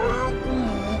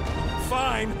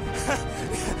 Fine.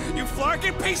 You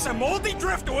flarkin' piece of moldy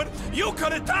driftwood! You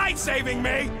could have died saving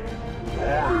me! I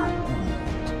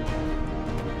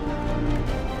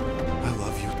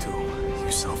love you too,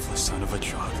 you selfless son of a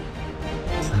chug.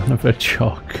 Son of a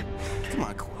chock. Come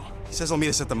on, Quill. He says he'll meet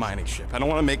us at the mining ship. I don't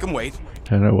want to make him wait.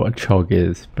 Don't know what a chog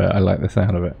is, but I like the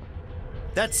sound of it.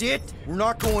 That's it? We're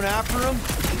not going after him?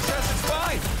 He says it's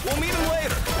fine. We'll meet him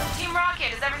later. Team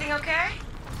Rocket, is everything okay?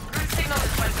 Groot's signal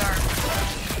just went dark.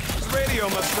 His radio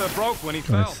must have broke when he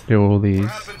Gonna fell. steal all these.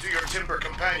 What happened to your timber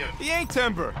companion? He ain't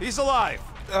Timber. He's alive.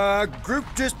 Groot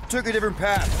just took a different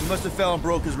path. He must have fell and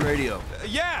broke his radio.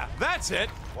 Yeah, that's it.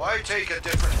 Why take a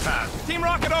different path? Team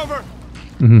Rocket over.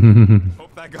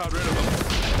 Hope that got rid of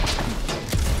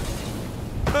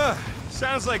him.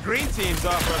 Sounds like Green Team's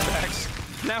off our backs.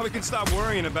 Now we can stop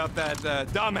worrying about that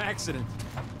dumb accident.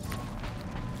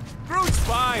 Groot's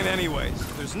fine anyways.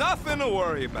 There's nothing to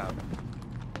worry about.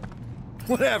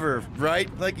 Whatever, right?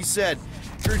 Like you said,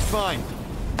 Groot's fine.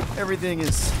 Everything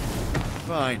is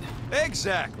fine.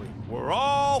 Exactly. We're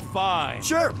all fine.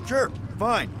 Sure,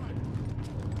 fine.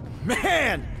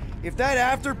 Man, if that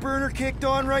afterburner kicked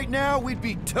on right now, we'd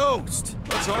be toast.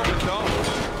 Let's hope it don't.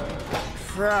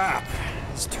 Crap.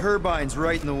 This turbine's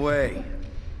right in the way.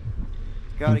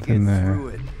 Gotta get Something there. through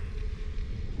it.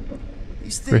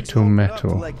 These things Brittle open up metal.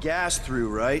 to let gas through,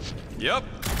 right? Yep.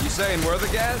 You saying we're the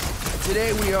gas?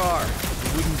 Today we are.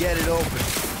 If we can get it open.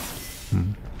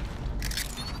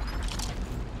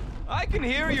 I can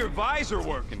hear your visor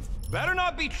working. Better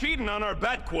not be cheating on our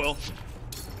bet, Quill.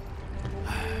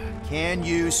 Can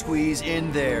you squeeze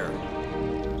in there?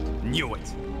 Knew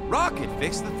it. Rocket,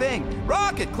 fix the thing.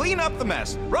 Rocket, clean up the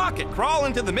mess. Rocket, crawl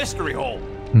into the mystery hole.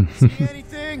 See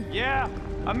anything? Yeah,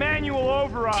 a manual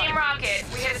override. Team Rocket,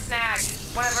 we hit a snag.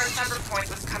 One of our thumper points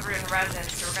was covered in resin,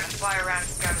 so we're gonna fly around and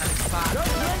scout another spot.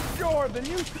 Just make sure the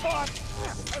new spot's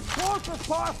as close as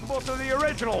possible to the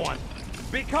original one.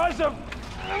 Because of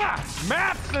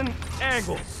maps and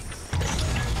angles.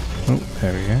 Oh,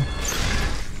 there we go.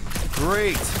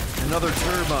 Great. Another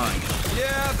turbine.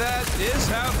 Yeah, that is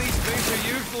how these things are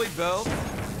usually built.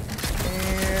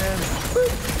 And...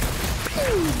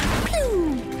 Pew, pew.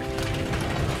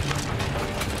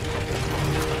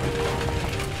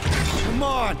 Come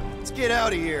on, let's get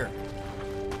out of here.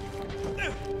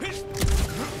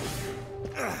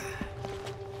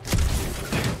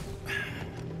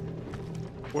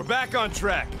 We're back on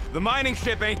track. The mining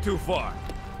ship ain't too far.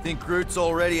 Think Groot's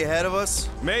already ahead of us?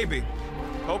 Maybe.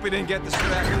 Hope he didn't get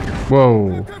distracted.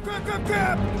 Whoa.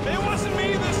 Crap! It wasn't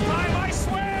me this time, I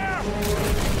swear! I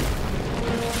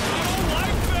don't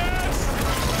like this!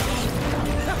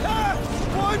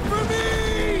 One for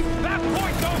me! That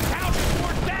point don't count if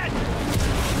we're dead!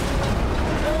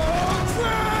 Oh,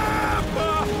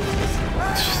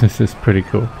 crap! This is pretty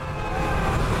cool.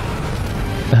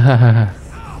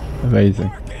 Amazing.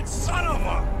 Fucking son of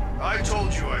a... I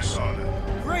told you I saw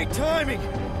that. Great timing!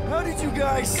 How did you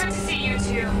guys... Good to see you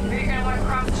two. But you're gonna want to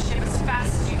cross the ship as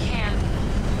fast as you can.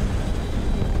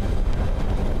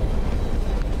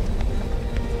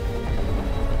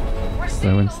 We're Slow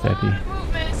seeing and a steady. lot of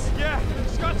movement. Yeah,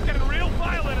 Scott's getting real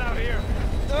violent out here.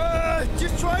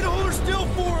 Just try to hold her still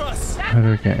for us! That's How do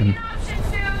we not get gonna be in? an option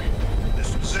soon.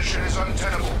 This position is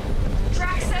untenable.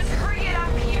 Drax says hurry it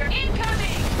up, Peter.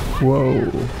 Incoming! Whoa.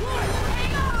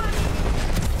 Hang on!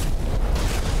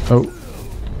 Oh.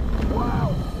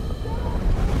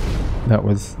 That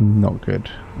was not good.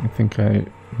 I think I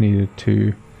needed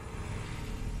to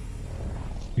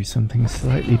do something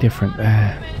slightly different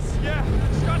there. Yeah,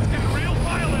 Scott's getting real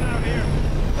violent out here.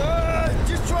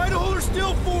 Just try to hold her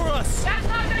still for us! That's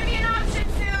not gonna be an option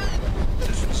soon.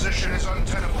 This position is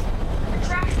untenable.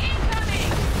 Drax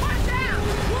incoming! Watch out!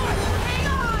 Hang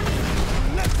on!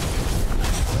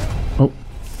 Oh,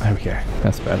 okay,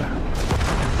 that's better.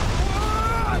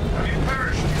 Have you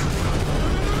perished?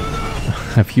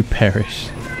 Have you perished?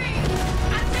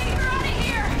 I'm taking her out of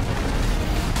here!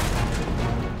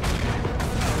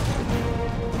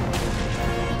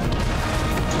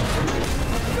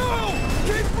 No!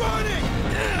 Keep running!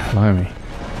 Blimey.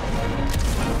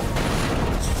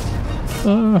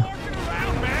 Walking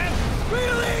around, man!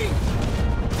 Really?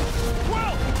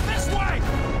 Well, this way!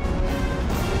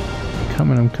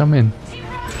 I'm coming. Team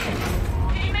Rocket!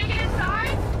 Can you make it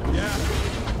inside?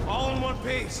 Yeah, all in one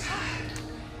piece.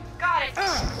 Got it.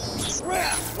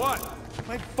 Crap! What?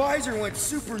 My visor went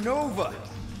supernova.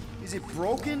 Is it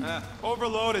broken?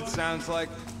 Overloaded sounds like.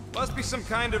 Must be some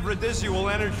kind of residual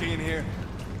energy in here.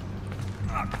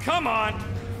 Come on!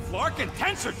 Flark and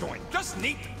tensor joint, just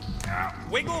neat.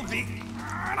 Wiggle the...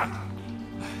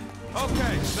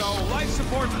 Okay, so life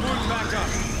support's moved back up.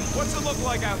 What's it look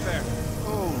like out there?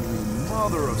 Holy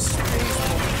mother of space.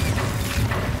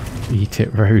 Eat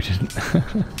it, rodent.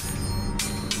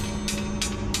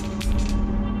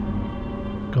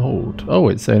 Gold. Oh,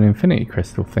 it's an infinity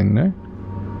crystal thing, no?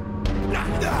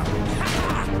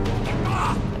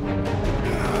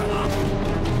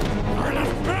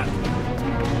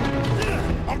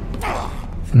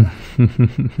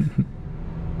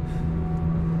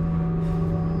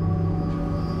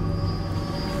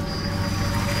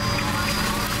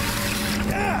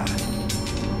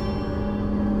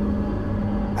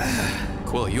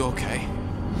 Quill, you okay?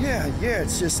 Yeah,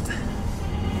 it's just...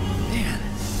 Man.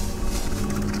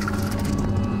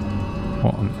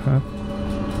 What on earth?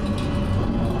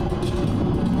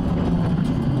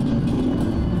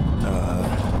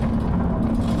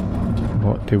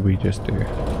 What did we just do?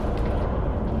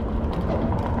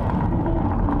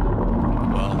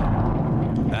 Well,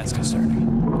 that's concerning.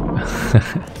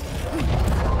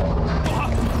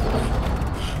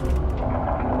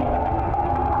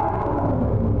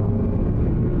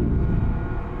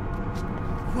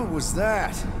 What was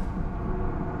that?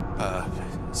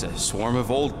 It's a swarm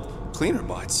of old cleaner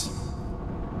bots.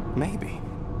 Maybe.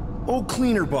 Old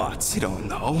cleaner bots. You don't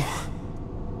know.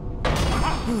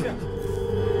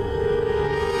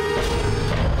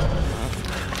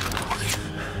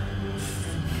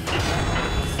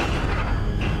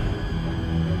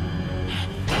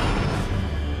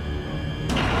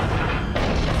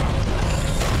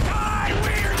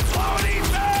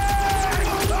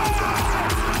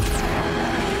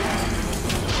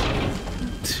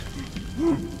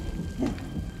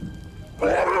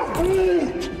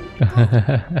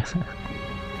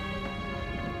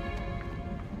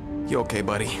 You okay,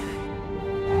 buddy?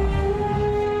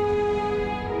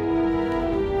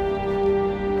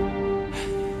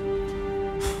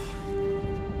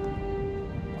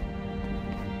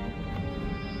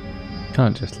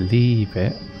 Can't just leave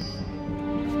it.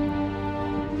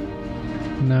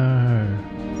 No.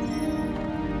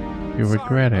 You'll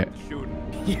regret it.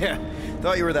 Yeah,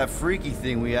 thought you were that freaky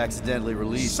thing we accidentally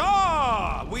released.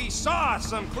 We saw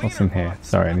some cleaner What's in here? bots.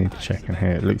 Sorry, I need to check in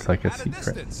here. It looks like a At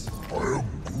secret. distance.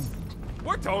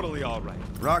 We're totally all right.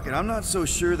 Rocket, I'm not so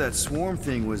sure that swarm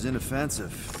thing was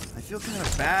inoffensive. I feel kind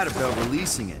of bad about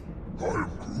releasing it.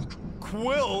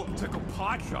 Quill took a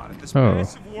pot shot at this Oh.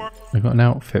 massive war. I got an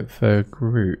outfit for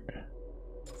Groot.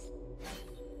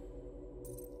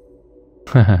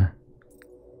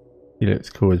 He looks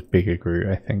cool as Bigger Groot,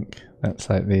 I think. That's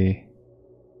like the...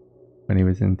 when he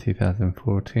was in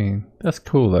 2014. That's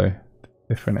cool though.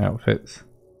 Different outfits. Have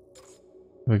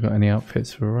we got any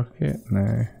outfits for Rocket?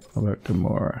 No. How about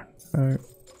Gamora? No.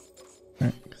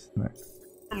 Next, no.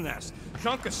 Nest.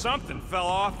 Chunk of something fell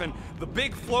off and the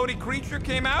big floaty creature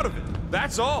came out of it.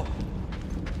 That's all.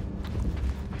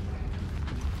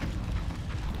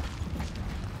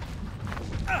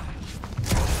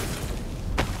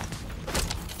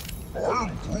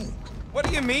 What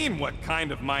do you mean, what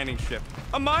kind of mining ship?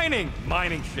 A mining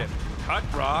ship. Cut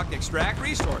rock, extract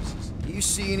resources. You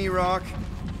see any rock?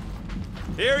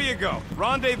 Here you go.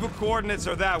 Rendezvous coordinates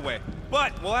are that way.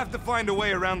 But we'll have to find a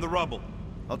way around the rubble.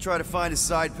 I'll try to find a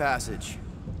side passage.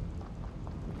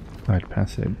 Side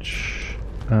passage.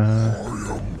 There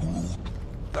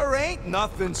ain't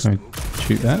nothing Can I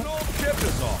shoot that? An old ship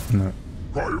is all. No.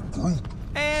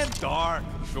 And dark,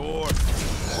 sure.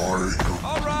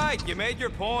 All right, you made your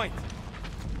point.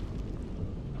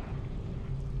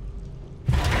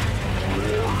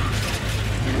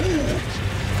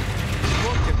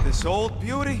 Look at this old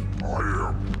beauty.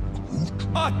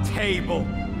 A table.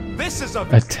 This is a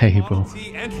table. Model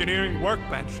T engineering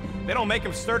workbench. They don't make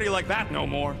them sturdy like that no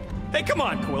more. Hey, come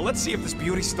on, Quill. Let's see if this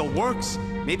beauty still works.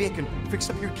 Maybe I can fix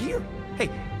up your gear. Hey,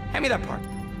 hand me that part.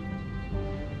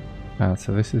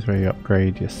 So this is where you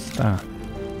upgrade your stuff.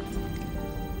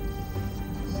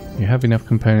 You have enough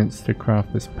components to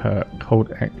craft this perk.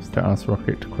 Hold X to ask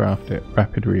Rocket to craft it.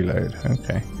 Rapid reload.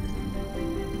 Okay.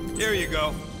 Here you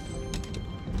go.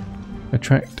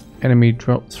 Attract enemy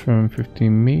drops from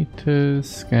 15 meters.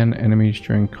 Scan enemies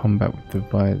during combat with the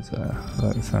visor. I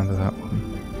like the sound of that one.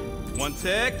 One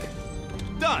tick.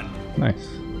 Done. Nice.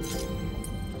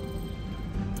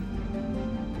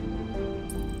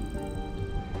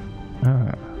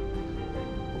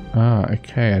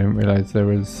 Okay. I didn't realize there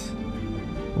was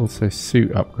also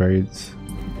suit upgrades.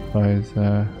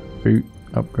 Visor, boot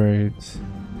upgrades.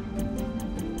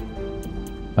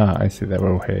 I see they're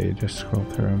all here. You just scroll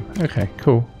through them. Okay,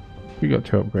 cool. We got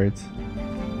 2 upgrades.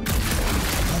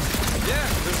 Yeah,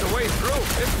 there's a way through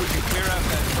if we can clear out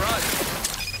that crud.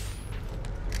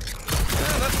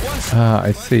 Yeah, that's one.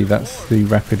 I see. That's the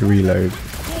rapid reload.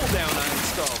 Cooldown I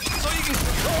installed, so you can.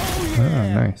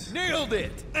 Oh, nice. Nailed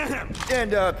it.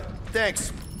 And,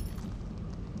 thanks.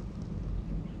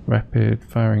 Rapid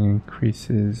firing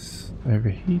increases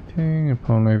overheating.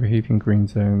 Upon overheating, green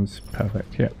zones.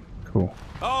 Perfect. Yep. Cool.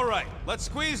 All right, let's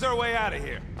squeeze our way out of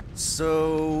here.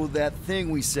 So, that thing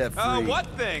we set free... What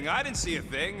thing? I didn't see a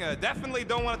thing. Definitely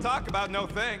don't want to talk about no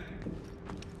thing.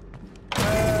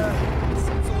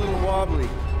 Seems a little wobbly. You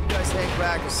guys hang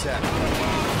back a sec.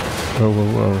 Whoa, whoa,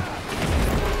 whoa.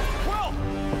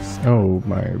 Oh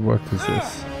my, what is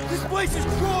this? This place is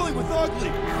crawling with ugly!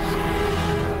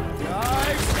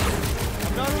 Guys!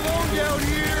 I'm not alone down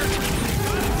here!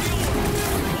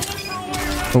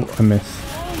 Oh, I missed.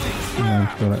 I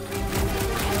feel it.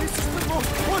 This is the most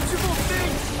wonderful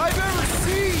thing I've ever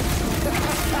seen!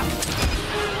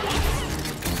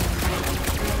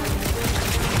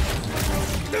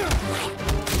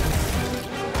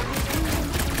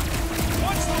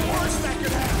 What's the worst that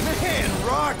could happen? Man,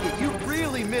 Rocket, you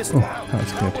really missed out.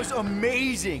 That was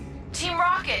amazing. Team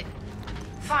Rocket!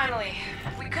 Finally.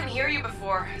 We couldn't hear you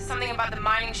before. Something about the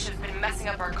mining ship's been messing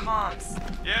up our comms.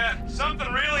 Yeah,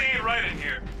 something really ain't right in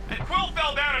here. And Quill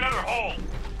fell down another hole.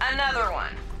 Another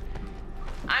one.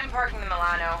 I'm parking the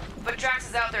Milano, but Drax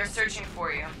is out there searching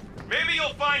for you. Maybe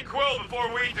you'll find Quill before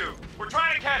we do. We're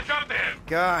trying to catch up to him.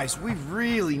 Guys, we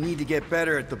really need to get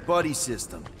better at the buddy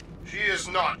system. She is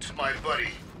not my buddy.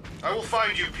 I will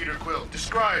find you, Peter Quill.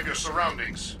 Describe your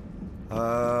surroundings.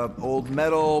 Old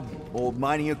metal, old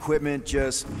mining equipment,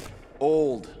 just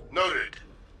old. Noted.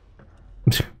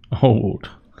 Old.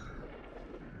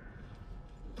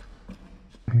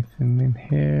 Anything in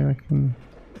here I can...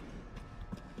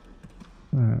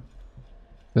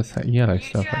 There's that yellow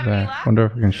stuff up there. Wonder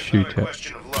if I can shoot it.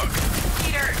 Question of luck.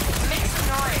 Peter, make some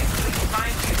noise so we can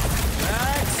find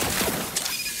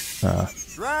you.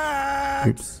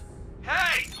 Drax!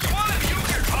 Hey, one of you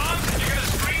your comms and you're gonna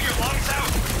scream your lungs out.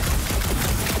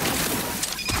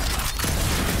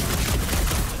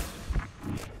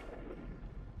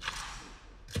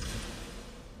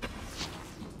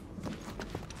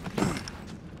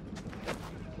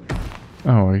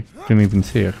 Oh, I didn't even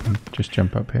see it. I can just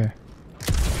jump up here.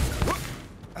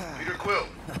 Peter Quill,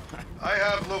 I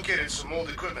have located some old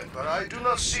equipment, but I do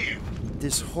not see you.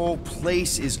 This whole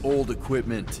place is old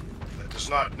equipment. That does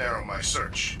not narrow my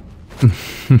search.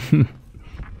 The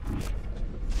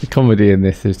comedy in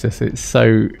this is just, it's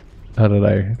so, I don't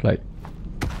know, like,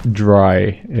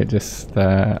 dry. It just,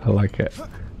 I like it.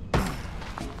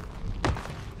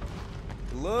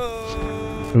 Hello?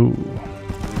 Ooh.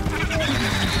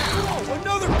 Oh,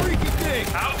 another freaky thing!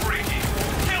 How freaky?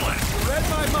 Kill it! Read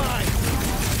my mind.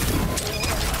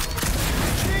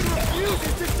 Thing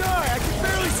refuses to die. I can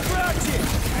barely scratch it.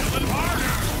 Kill it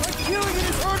harder! I'm killing it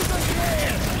as hard as I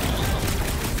can.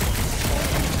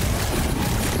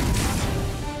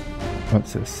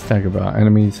 What's this? Stagger bar.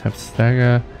 Enemies have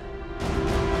stagger.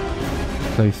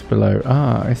 Place below.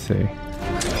 Ah, I see.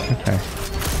 Okay.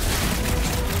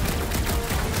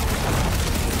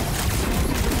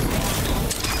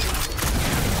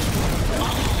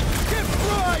 Get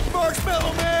fried,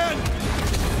 Marshmallow Man!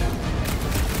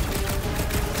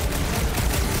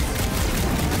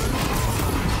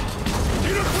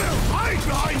 Peter Quill, hide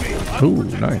behind me! Ooh,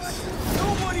 nice.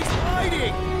 Nobody's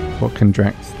hiding! What can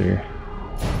Drax do?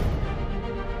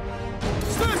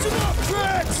 Smash him up,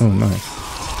 Drax! Oh, nice.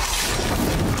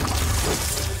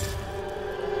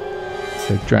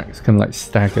 So Drax can like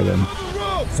stagger them.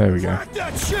 There we go. Crack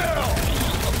that shell!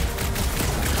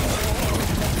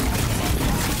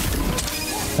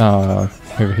 Ah,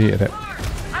 overheated it.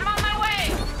 I'm on my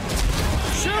way!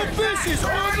 Shellfish is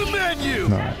on the menu!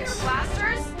 Nice.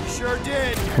 Blasters? Sure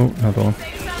did. Oh, another one.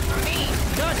 Save some for me.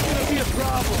 That's gonna be a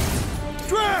problem.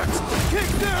 Drax, kick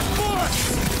their butt!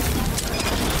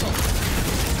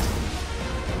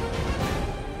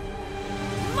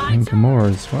 And Gamora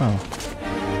as well.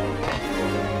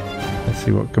 Let's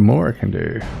see what Gamora can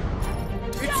do.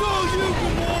 It's all you,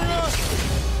 Gamora!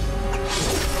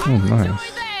 Oh, nice.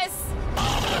 Enjoy this!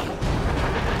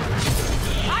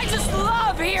 I just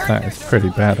love hearing That is pretty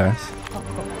badass.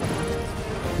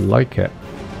 Like it.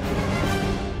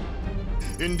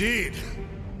 Indeed.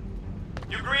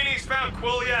 You greenies found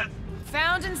Quill yet?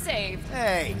 Found and saved.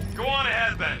 Hey, Go on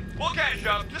ahead then. We'll catch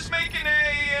up. Just making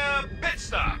a pit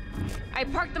stop. I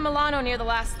parked the Milano near the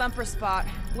last thumper spot.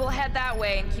 We'll head that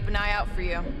way and keep an eye out for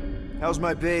you. how's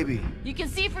my baby? You can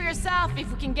see for yourself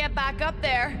if we can get back up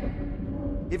there.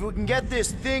 If we can get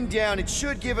this thing down, it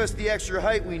should give us the extra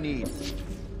height we need.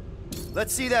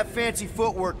 Let's see that fancy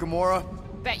footwork, Gamora.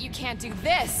 Bet you can't do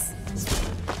this.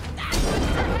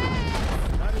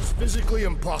 That is physically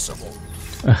impossible.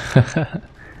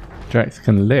 Drax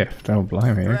can lift. Oh,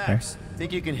 blimey. Okay. Drax,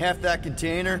 think you can heft that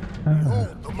container?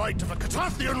 Behold the might of a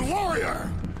Catathian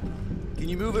warrior! Can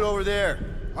you move it over there?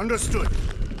 Understood.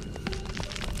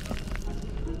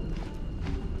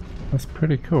 That's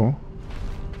pretty cool.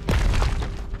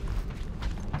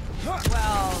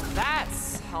 Well,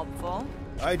 that's helpful.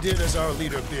 I did as our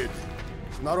leader bid.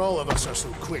 Not all of us are so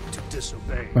quick to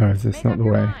disobey. Oh, is this Make not up the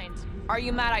your way? mind. Are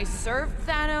you mad I served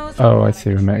Thanos? Oh, I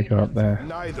see. We might go up there.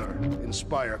 Neither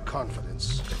inspire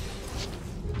confidence.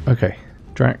 Okay.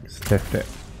 Drax, lift it.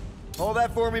 Hold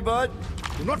that for me, bud.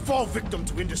 Do not fall victim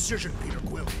to indecision, Peter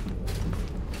Quill.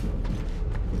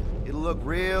 It'll look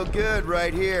real good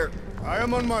right here. I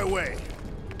am on my way.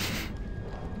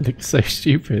 Looks so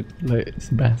stupid. Like,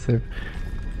 it's massive.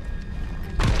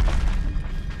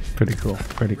 Pretty cool.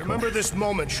 Pretty cool. Remember this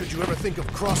moment should you ever think of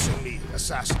crossing me,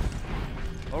 assassin.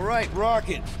 All right,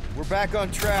 Rocket. We're back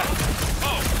on track.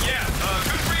 Oh, yeah,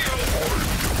 good for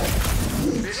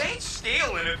you. This ain't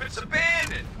stealing if it's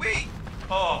abandoned. We...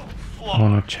 Oh, I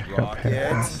want flawed. to check up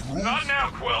here. Rockets. Not now,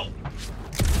 Quill.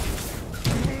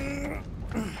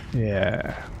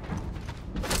 Yeah.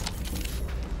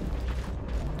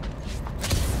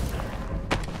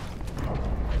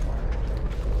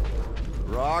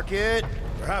 Rocket.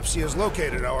 Perhaps he has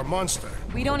located our monster.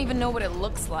 We don't even know what it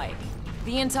looks like.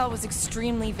 The intel was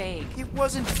extremely vague. It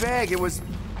wasn't vague, it was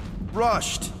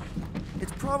rushed.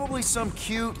 It's probably some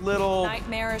cute little...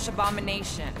 Nightmarish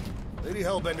abomination. Lady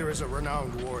Hellbender is a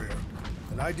renowned warrior.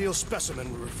 An ideal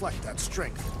specimen would reflect that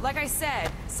strength. Like I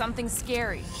said, something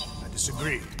scary. I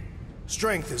disagree.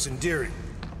 Strength is endearing.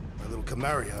 My little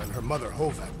Camaria and her mother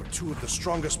Hovat were two of the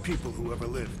strongest people who ever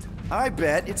lived. I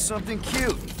bet it's something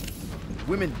cute.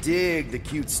 Women dig the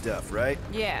cute stuff, right?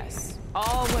 Yes.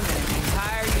 All women in the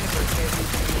entire universe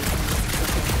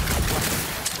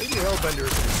Lady Hellbender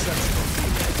is an exceptional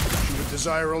female. She would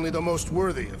desire only the most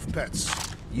worthy of pets.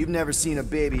 You've never seen a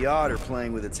baby otter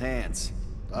playing with its hands.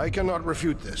 I cannot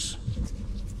refute this.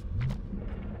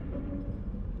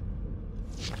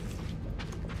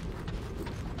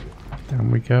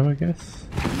 Down we go, I guess.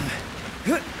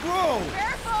 Whoa!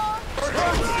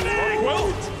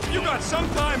 Quill, you got some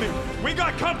timing. We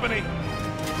got company.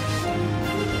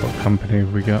 What company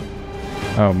have we got?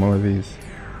 Oh, more of these.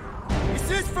 Is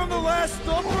this from the last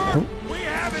thumper? We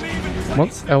haven't even...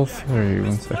 What's L3?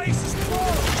 1 second.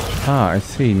 Ah, I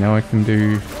see. Now I can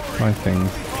do my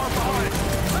things.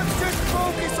 Let's just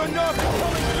focus on not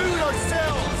becoming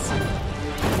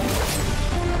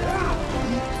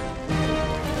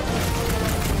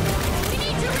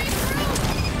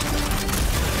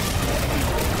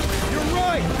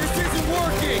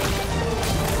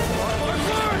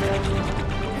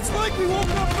like we woke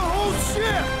up the whole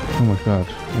ship! Oh my god,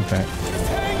 okay. Just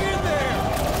hang in there!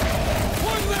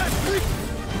 One last week!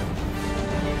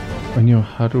 When your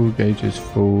huddle gauge is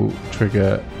full,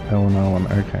 trigger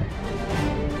L1R1. Okay.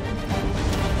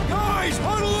 Guys,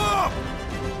 huddle up!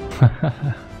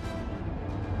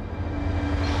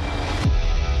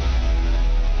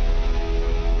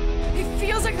 It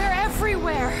feels like they're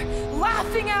everywhere,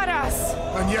 laughing at us.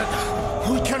 And yet,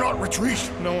 we cannot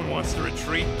retreat. No one wants to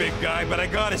retreat, big guy, but I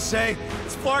gotta say,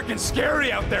 it's flarkin'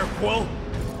 scary out there, Quill.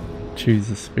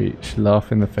 Choose a speech.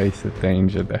 Laugh in the face of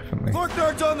danger, definitely.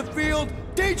 Darts on the field,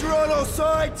 danger on all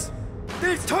sides.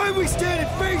 Then it's time we stand and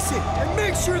face it, and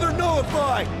make sure they're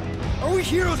nullified. Are we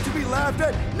heroes to be laughed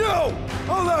at? No!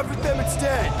 I'll laugh at them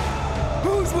instead.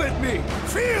 Who's with me?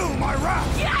 Feel my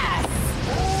wrath! Yes!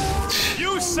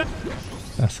 You said.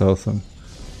 That's awesome.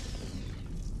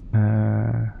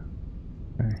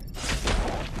 Okay.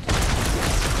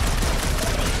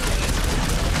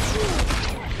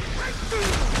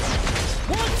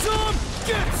 Want some?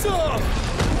 Get some!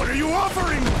 What are you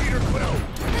offering, Peter Quill?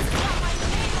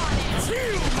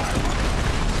 Feel my wrath!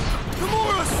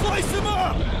 Gamora, slice him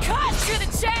up! Cut to the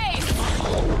chase!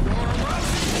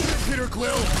 Peter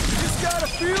Quill! You just gotta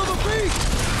feel the beat!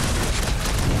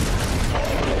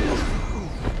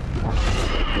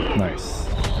 Nice.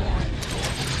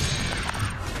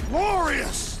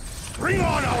 Glorious! Bring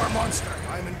on our monster!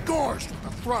 I'm engorged with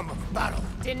the thrum of battle.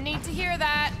 Didn't need to hear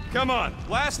that. Come on,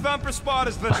 last thumper spot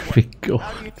is this Oh way. my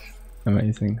god.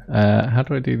 Amazing. How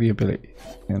do I do the abilities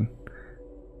again?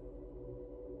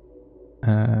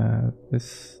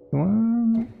 This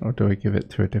one? Or do I give it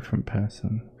to a different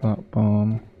person? Flat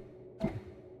bomb.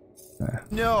 There.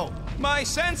 No. My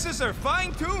senses are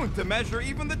fine-tuned to measure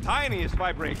even the tiniest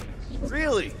vibrations.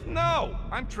 Really? No,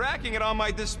 I'm tracking it on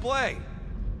my display.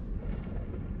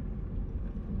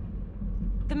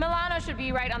 The Milano should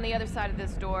be right on the other side of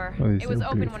this door. What is It was it,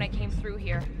 open please? when I came through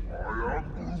here.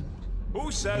 Who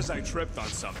says I tripped on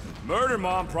something? Murder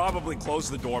Mom probably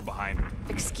closed the door behind her.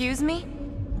 Excuse me?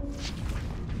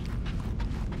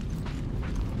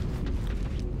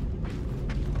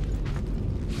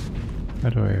 How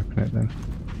do I open it then?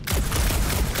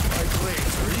 My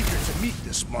blades are eager to meet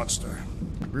this monster.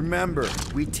 Remember,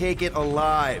 we take it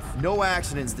alive. No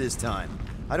accidents this time.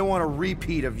 I don't want a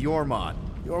repeat of Yormont.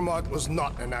 Yormont was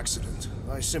not an accident.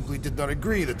 I simply did not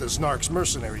agree that the Snark's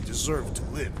mercenary deserved to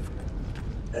live.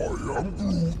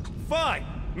 Fine.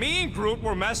 Me and Groot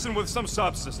were messing with some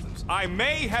subsystems. I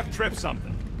may have tripped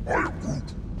something.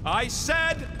 I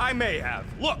said I may have.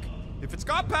 Look, if it's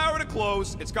got power to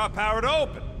close, it's got power to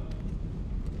open.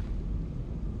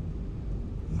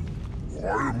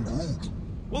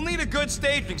 We'll need a good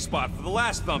staging spot for the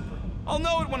last thumper. I'll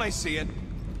know it when I see it.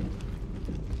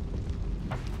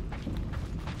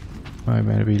 Am I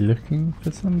meant to be looking for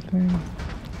something?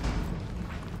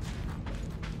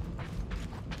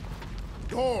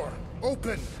 Door,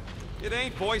 open! It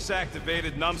ain't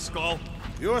voice-activated, numbskull.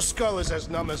 Your skull is as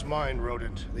numb as mine,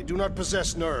 rodent. They do not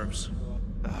possess nerves.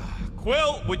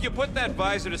 Quill, would you put that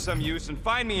visor to some use and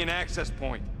find me an access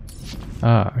point?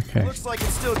 Ah, okay. Looks like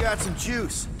it's still got some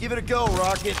juice. Give it a go,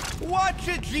 Rocket. Watch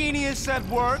a genius at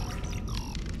work.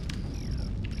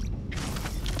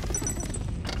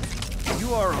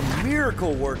 You are a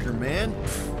miracle worker, man.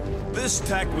 This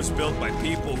tech was built by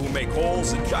people who make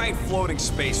holes in giant floating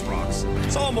space rocks.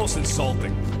 It's almost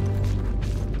insulting.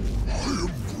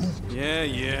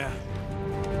 Yeah.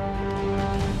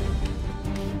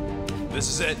 This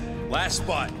is it. Last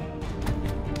spot.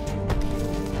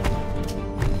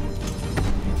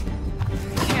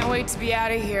 Can't wait to be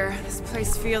out of here. This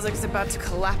place feels like it's about to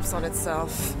collapse on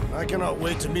itself. I cannot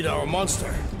wait to meet our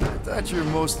monster. I thought you were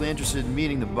mostly interested in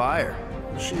meeting the buyer.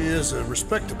 She is a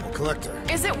respectable collector.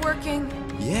 Is it working?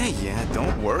 Yeah,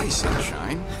 don't worry,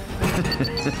 Sunshine.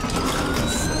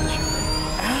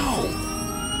 Ow!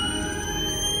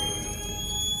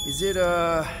 Is it,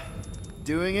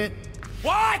 doing it?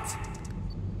 What?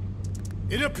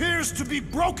 It appears to be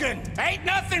broken! Ain't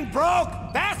nothing broke!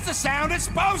 That's the sound it's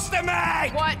supposed to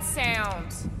make! What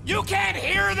sound? You can't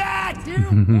hear that!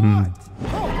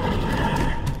 What?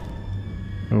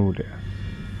 Oh dear.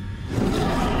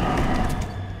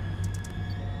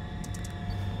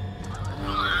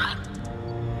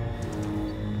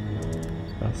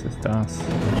 Das ist das.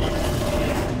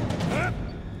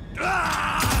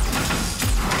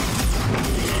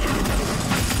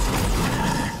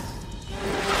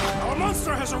 Our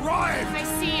monster has arrived! I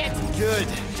see it. Good.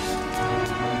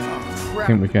 I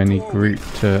think we're going to need Groot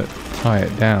to tie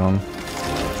it down.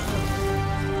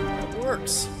 That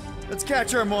works. Let's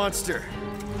catch our monster.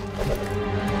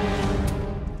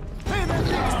 Hey, that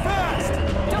thing's fast!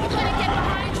 Don't let it get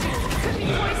behind you.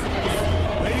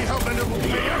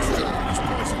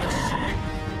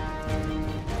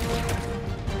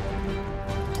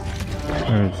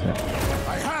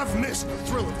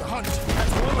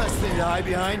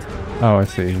 Oh, I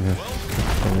see.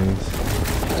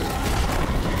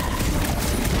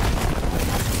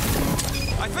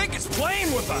 I think it's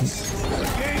playing with us. The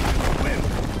game will win.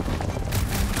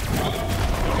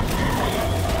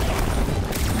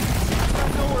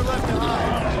 There's nowhere left to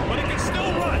hide. But it can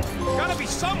still run. Gotta be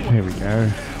somewhere. Here we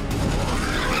go.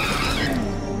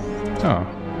 Oh.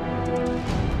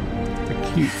 A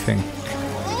cute thing.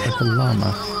 Like a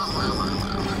llama.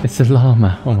 It's a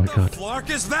llama. Oh my god.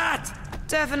 Flark is that?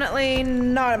 Definitely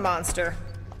not a monster.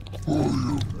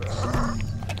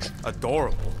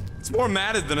 Adorable. It's more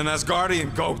matted than an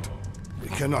Asgardian goat. We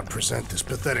cannot present this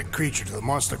pathetic creature to the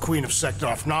monster queen of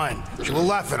Sector 9. She will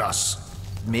laugh at us.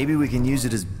 Maybe we can use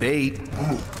it as bait.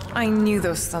 I knew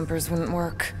those thumpers wouldn't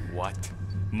work. What?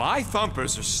 My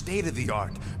thumpers are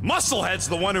state-of-the-art. Musclehead's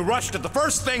the one who rushed at the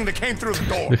first thing that came through the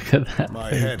door. Look at that.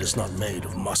 My head is not made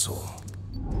of muscle.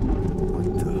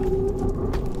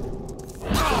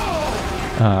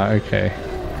 Ah, okay.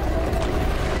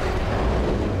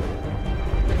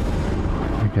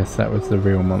 I guess that was the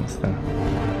real monster.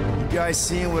 You guys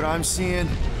seeing what I'm seeing?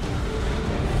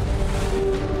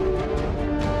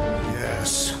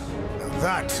 Yes. Now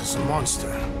that is a monster.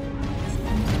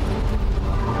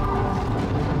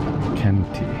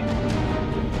 Kenty.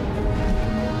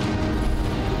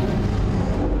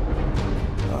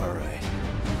 All right.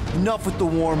 Enough with the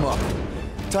warm-up.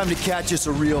 Time to catch us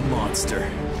a real monster.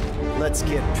 Let's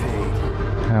get paid.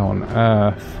 How on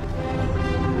earth?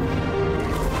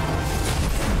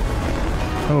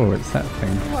 Oh, it's that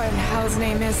thing. What in hell's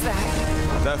name is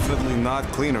that? Definitely not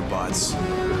cleaner bots.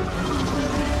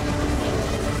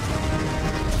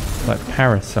 Like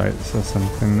parasites or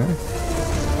something there.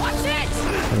 Watch it!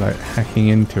 They're like hacking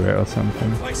into it or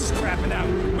something. Place is crapping out.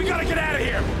 We gotta get out of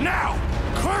here now.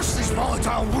 Curse these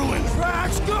volatile ruins!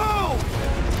 Drax, go!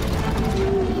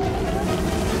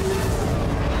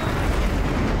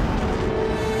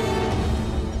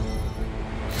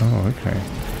 Oh, okay.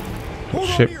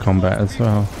 Ship combat as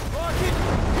well. Rocket,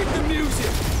 hit the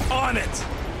music! On it.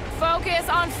 Focus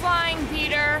on flying,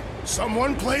 Peter.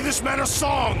 Someone play this man a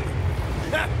song!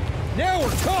 Now we're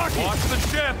talking! Watch the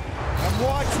ship. I'm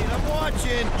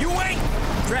watching! You ain't.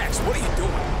 Drax, what are you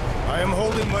doing? I am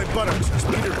holding my buttocks as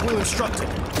Peter Quill instructed.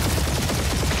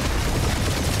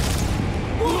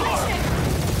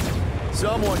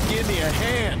 Someone give me a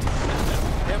hand.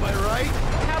 Am I right?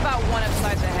 How about one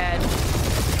upside the head?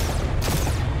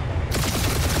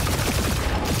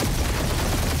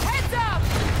 Heads up!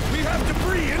 We have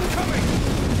debris incoming!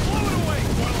 Blow it away,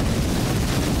 Quill.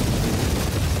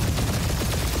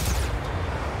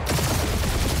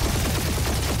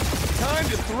 Time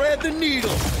to thread the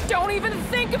needle. Don't even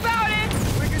think about it!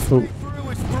 Quickest Oh. way through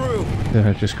is through. Did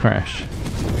I just crash?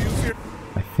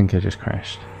 I think I just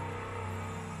crashed.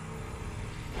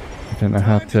 I don't know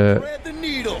how Time to... thread the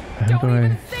needle. How Don't do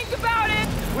even I... think about it!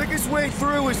 Quickest way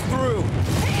through is through.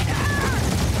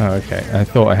 Oh, okay. I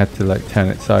thought I had to like turn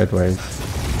it sideways.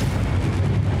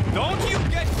 Don't you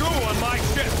get goo on my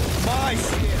ship. My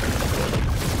shit.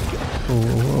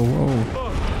 Whoa, whoa,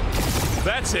 whoa.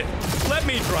 That's it. Let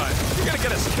me drive. You're gonna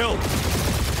get us killed.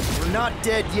 We're not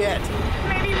dead yet.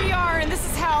 Maybe we are, and this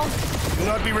is hell. Do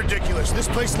not be ridiculous. This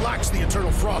place lacks the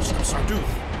eternal frost of Sarduth.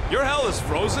 Your hell is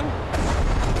frozen.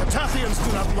 The Tathians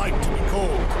do not like to be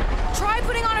cold. Try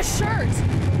putting on a shirt.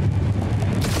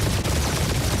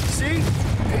 See?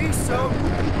 Peace, so.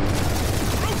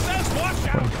 Bruce says watch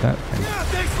out. What's that thing? Yeah,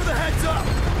 thanks for the heads up.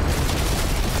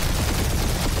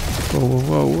 Whoa, whoa,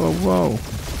 whoa, whoa, whoa.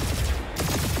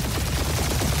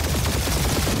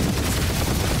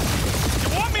 You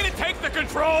want me to take the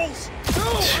controls? No,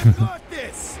 I got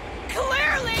this.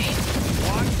 Clearly!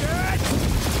 Watch it.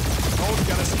 Don't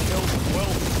get us killed,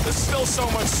 Quill. There's still so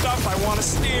much stuff I want to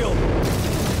steal.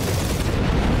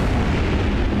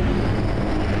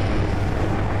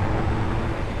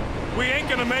 We ain't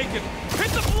gonna make it.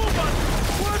 Hit the blue button.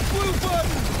 What blue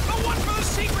button? The one for the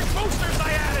secret boosters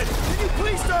I added. Can you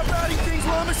please stop adding things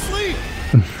while I'm asleep?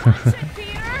 Watch it,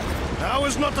 Peter! Now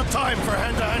is not the time for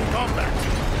hand-to-hand combat.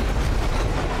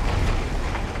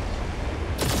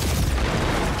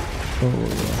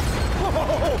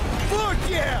 Whoa! Fuck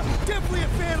yeah! Definitely a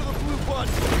fan of the blue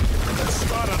button. Let's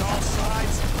start on all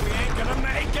sides. We ain't gonna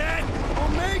make it. We'll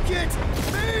make it!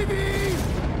 Maybe!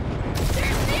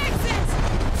 There's the exit!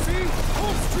 See?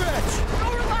 Home stretch!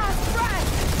 Our last breath!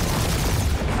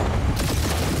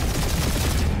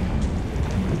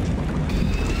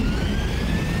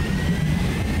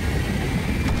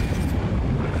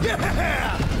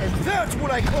 Yeah! And that's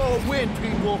what I call a win,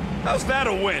 people! How's that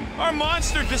a win? Our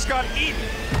monster just got eaten.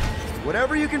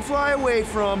 Whatever you can fly away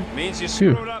from. Means you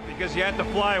screwed up because you had to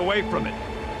fly away from it.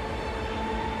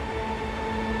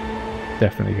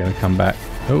 definitely going to come back.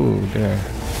 Oh dear.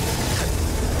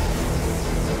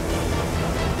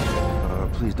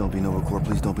 Please don't be Nova Corps.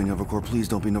 Please don't be Nova Corps. Please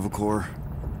don't be Nova Corps.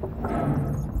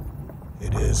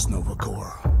 It is Nova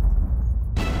Corps.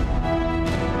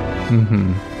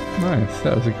 Nice.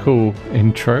 That was a cool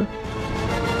intro.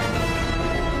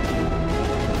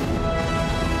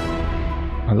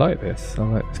 I like this. I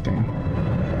like this game.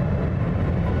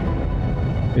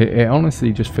 It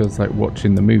honestly just feels like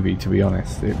watching the movie, to be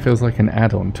honest. It feels like an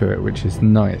add-on to it, which is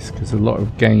nice, because a lot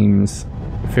of games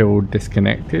feel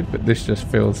disconnected, but this just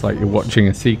feels like you're watching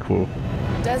a sequel.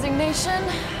 Designation,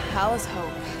 Hallis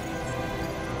Hope.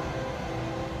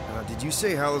 Did you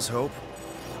say Hallis Hope?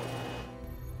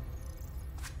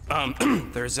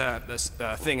 There's this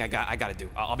thing I gotta do.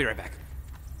 I'll be right back.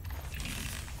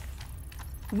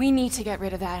 We need to get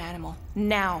rid of that animal.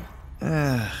 Now.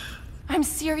 I'm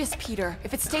serious, Peter.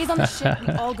 If it stays on the ship,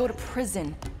 we all go to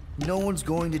prison. No one's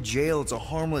going to jail. It's a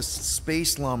harmless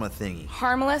space llama thingy.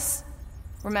 Harmless?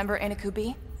 Remember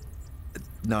Inakubi?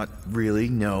 Not really,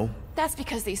 no. That's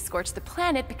because they scorched the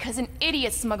planet because an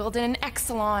idiot smuggled in an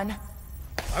Exelon.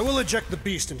 I will eject the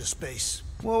beast into space.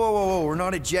 Whoa, whoa, whoa, whoa. We're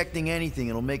not ejecting anything.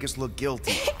 It'll make us look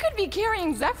guilty. It could be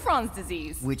carrying Zephron's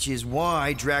disease. Which is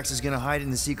why Drax is gonna hide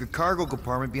in the secret cargo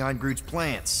compartment behind Groot's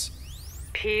plants.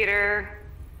 Peter,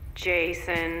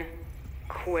 Jason,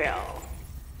 Quill.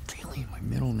 Really? My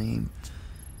middle name?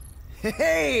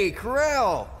 Hey,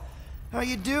 Corell! How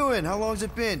you doing? How long's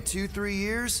it been? 2-3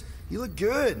 years? You look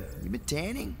good. You been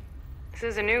tanning? This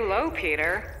is a new low,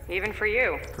 Peter. Even for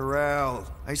you. Corell,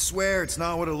 I swear it's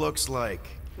not what it looks like.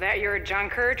 That you're a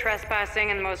junker trespassing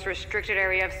in the most restricted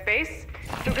area of space?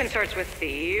 Who consorts with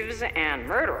thieves and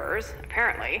murderers,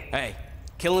 apparently. Hey,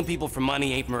 killing people for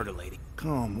money ain't murder, lady.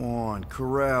 Come on,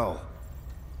 Corell.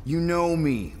 You know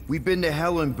me. We've been to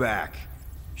hell and back.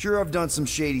 Sure, I've done some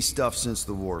shady stuff since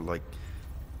the war, like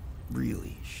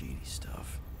really shady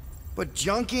stuff. But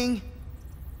junking?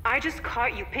 I just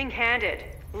caught you pink-handed,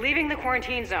 leaving the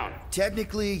quarantine zone.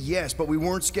 Technically, yes, but we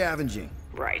weren't scavenging.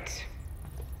 Right.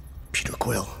 Peter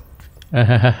Quill.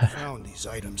 I found these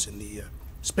items in the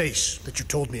space that you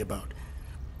told me about.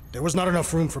 There was not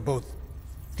enough room for both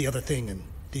the other thing and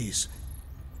these.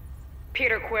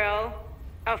 Peter Quill,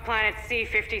 of planet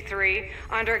C-53,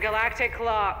 under Galactic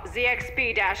Law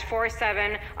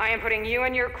ZXP-47, I am putting you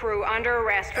and your crew under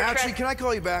arrest for Actually, can I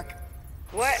call you back?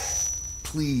 What?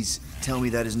 Please tell me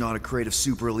that is not a crate of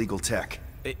super illegal tech.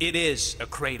 It is a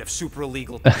crate of super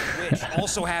illegal tech, which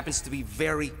also happens to be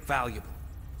very valuable.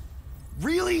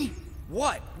 Really?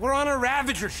 What? We're on a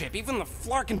Ravager ship. Even the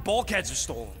Flarkin bulkheads are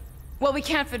stolen. Well, we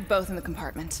can't fit both in the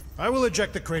compartment. I will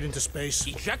eject the crate into space.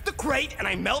 Eject the crate and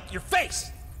I melt your face!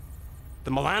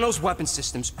 The Milano's weapon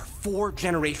systems are 4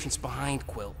 generations behind,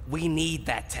 Quill. We need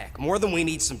that tech, more than we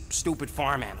need some stupid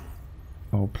farm animal.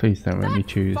 Oh, please don't let me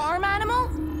choose. Farm animal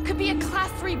could be a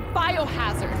class 3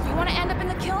 biohazard. You want to end up in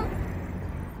the kiln?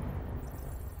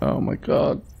 Oh my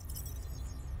god.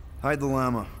 Hide the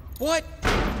llama. What?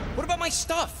 What about my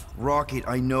stuff? Rocket,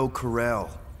 I know Corell.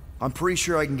 I'm pretty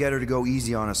sure I can get her to go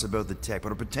easy on us about the tech,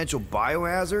 but a potential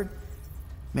biohazard?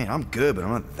 Man, I'm good, but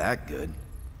I'm not that good.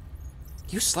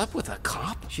 You slept with a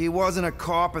cop? She wasn't a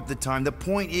cop at the time. The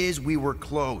point is, we were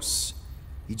close.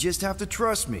 You just have to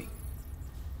trust me.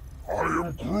 I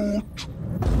am Groot.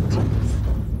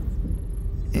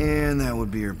 And that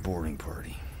would be her boarding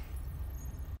party.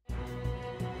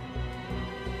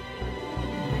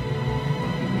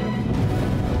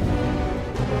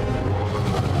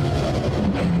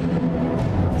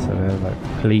 So they're like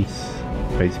police,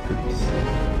 space police.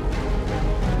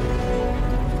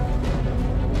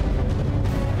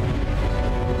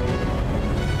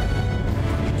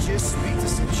 Just speak to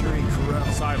Centurion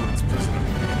Corell. Silence, prisoner.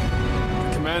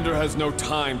 The commander has no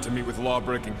time to meet with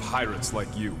law-breaking pirates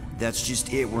like you. That's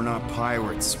just it. We're not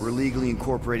pirates. We're legally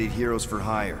incorporated heroes for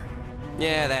hire.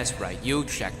 Yeah, that's right. You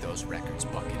check those records,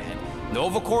 Buckethead.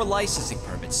 Nova Corps licensing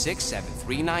permit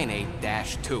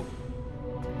 67398-2.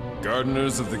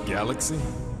 Gardeners of the Galaxy?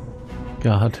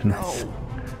 Gardeners. No.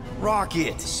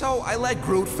 Rocket! So I let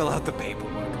Groot fill out the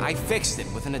paperwork. I fixed it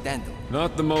with an addendum.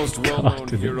 Not the most well-known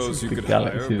Gardeners heroes you of the could hire,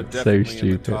 Galaxy, but that's so definitely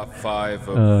in the stupid. top 5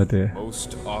 of Oh, dear.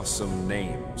 most awesome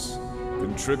names.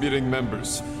 Contributing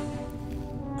members.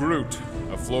 Groot,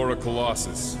 a Flora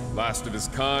Colossus. Last of his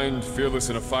kind,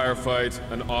 fearless in a firefight,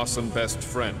 an awesome best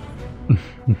friend.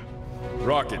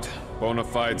 Rocket, bona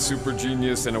fide super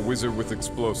genius and a wizard with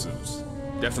explosives.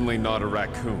 Definitely not a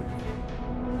raccoon.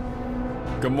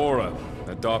 Gamora,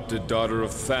 adopted daughter of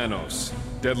Thanos,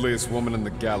 deadliest woman in the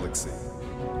galaxy.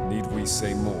 Need we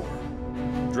say more?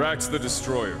 Drax the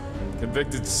Destroyer,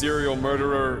 convicted serial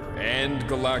murderer and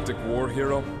galactic war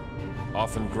hero.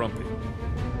 often grumpy.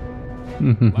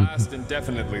 Last and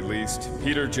definitely least,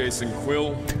 Peter Jason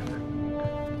Quill.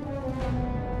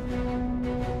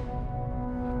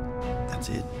 That's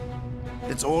it?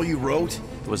 That's all you wrote?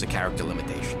 It was a character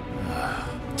limitation.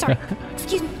 Sorry,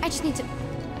 excuse me, I just need to...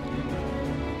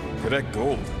 Cadet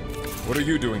Gold, what are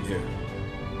you doing here?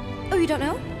 Oh, you don't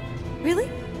know? Really?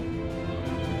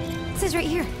 It says right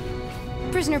here.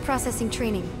 Prisoner processing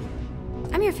training.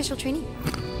 I'm your official trainee.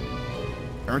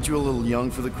 Aren't you a little young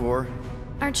for the Corps?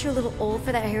 Aren't you a little old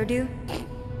for that hairdo?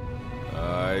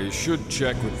 I should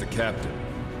check with the captain.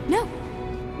 No.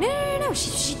 No.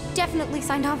 She definitely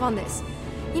signed off on this.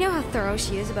 You know how thorough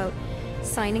she is about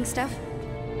signing stuff?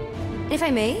 And if I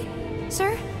may,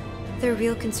 sir, the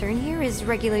real concern here is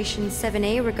Regulation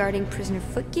 7A regarding prisoner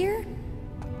footgear.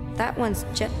 That one's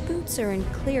jet boots are in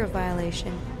clear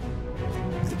violation.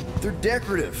 They're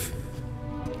decorative.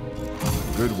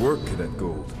 Good work, Cadet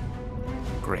Gold.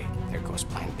 Great, there goes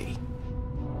Plan B.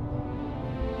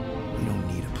 We don't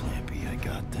need a Plan B, I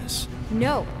got this.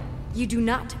 No, you do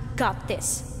not got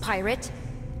this, pirate.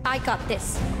 I got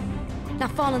this. Now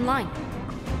fall in line.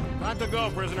 Time to go,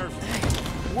 prisoners.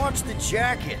 Watch the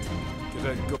jacket.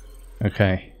 Cadet Gold.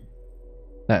 Okay.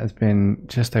 That has been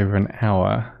just over an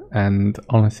hour, and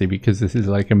honestly, because this is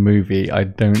like a movie, I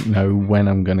don't know when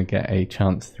I'm going to get a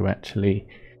chance to actually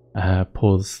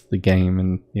pause the game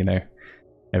and, you know,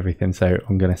 everything. So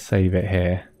I'm going to save it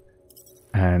here,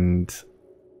 and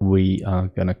we are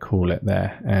going to call it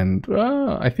there. And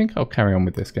I think I'll carry on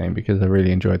with this game because I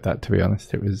really enjoyed that, to be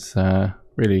honest. It was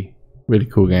really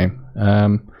cool game.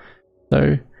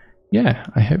 So yeah,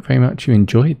 I hope very much you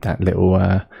enjoyed that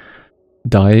little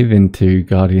dive into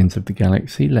Guardians of the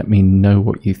Galaxy. Let me know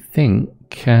what you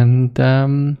think, and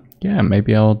yeah,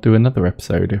 maybe I'll do another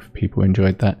episode if people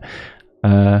enjoyed that.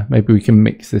 Maybe we can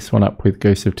mix this one up with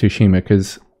Ghost of Tsushima,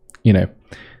 because, you know,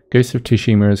 Ghost of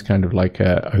Tsushima is kind of like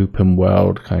a open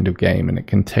world kind of game, and it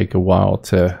can take a while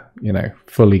to, you know,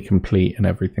 fully complete and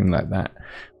everything like that.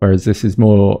 Whereas this is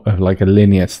more of like a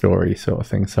linear story sort of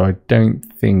thing. So I don't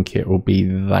think it will be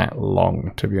that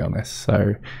long, to be honest.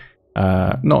 So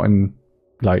not in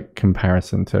like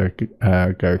comparison to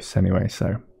Ghosts anyway.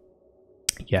 So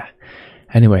yeah.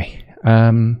 Anyway,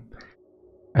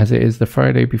 as it is the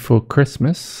Friday before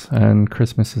Christmas, and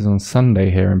Christmas is on Sunday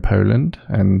here in Poland,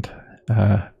 and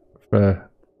for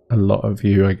a lot of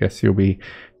you, I guess you'll be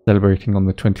celebrating on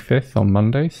the 25th on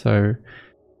Monday. So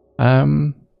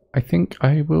I think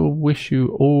I will wish you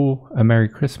all a Merry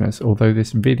Christmas, although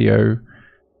this video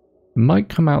might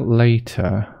come out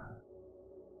later.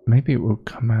 Maybe it will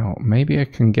come out. Maybe I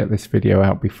can get this video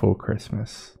out before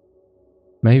Christmas.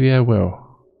 Maybe I will.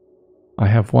 I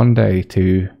have one day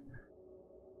to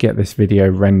get this video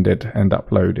rendered and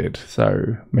uploaded,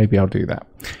 so maybe I'll do that.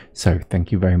 So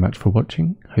thank you very much for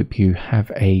watching. Hope you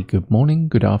have a good morning,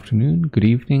 good afternoon, good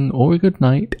evening, or a good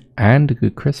night, and a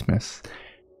good Christmas.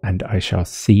 And I shall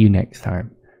see you next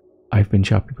time. I've been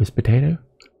Sharpypus Potato.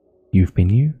 You've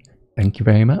been you. Thank you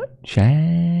very much,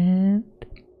 and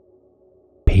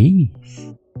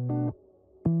peace.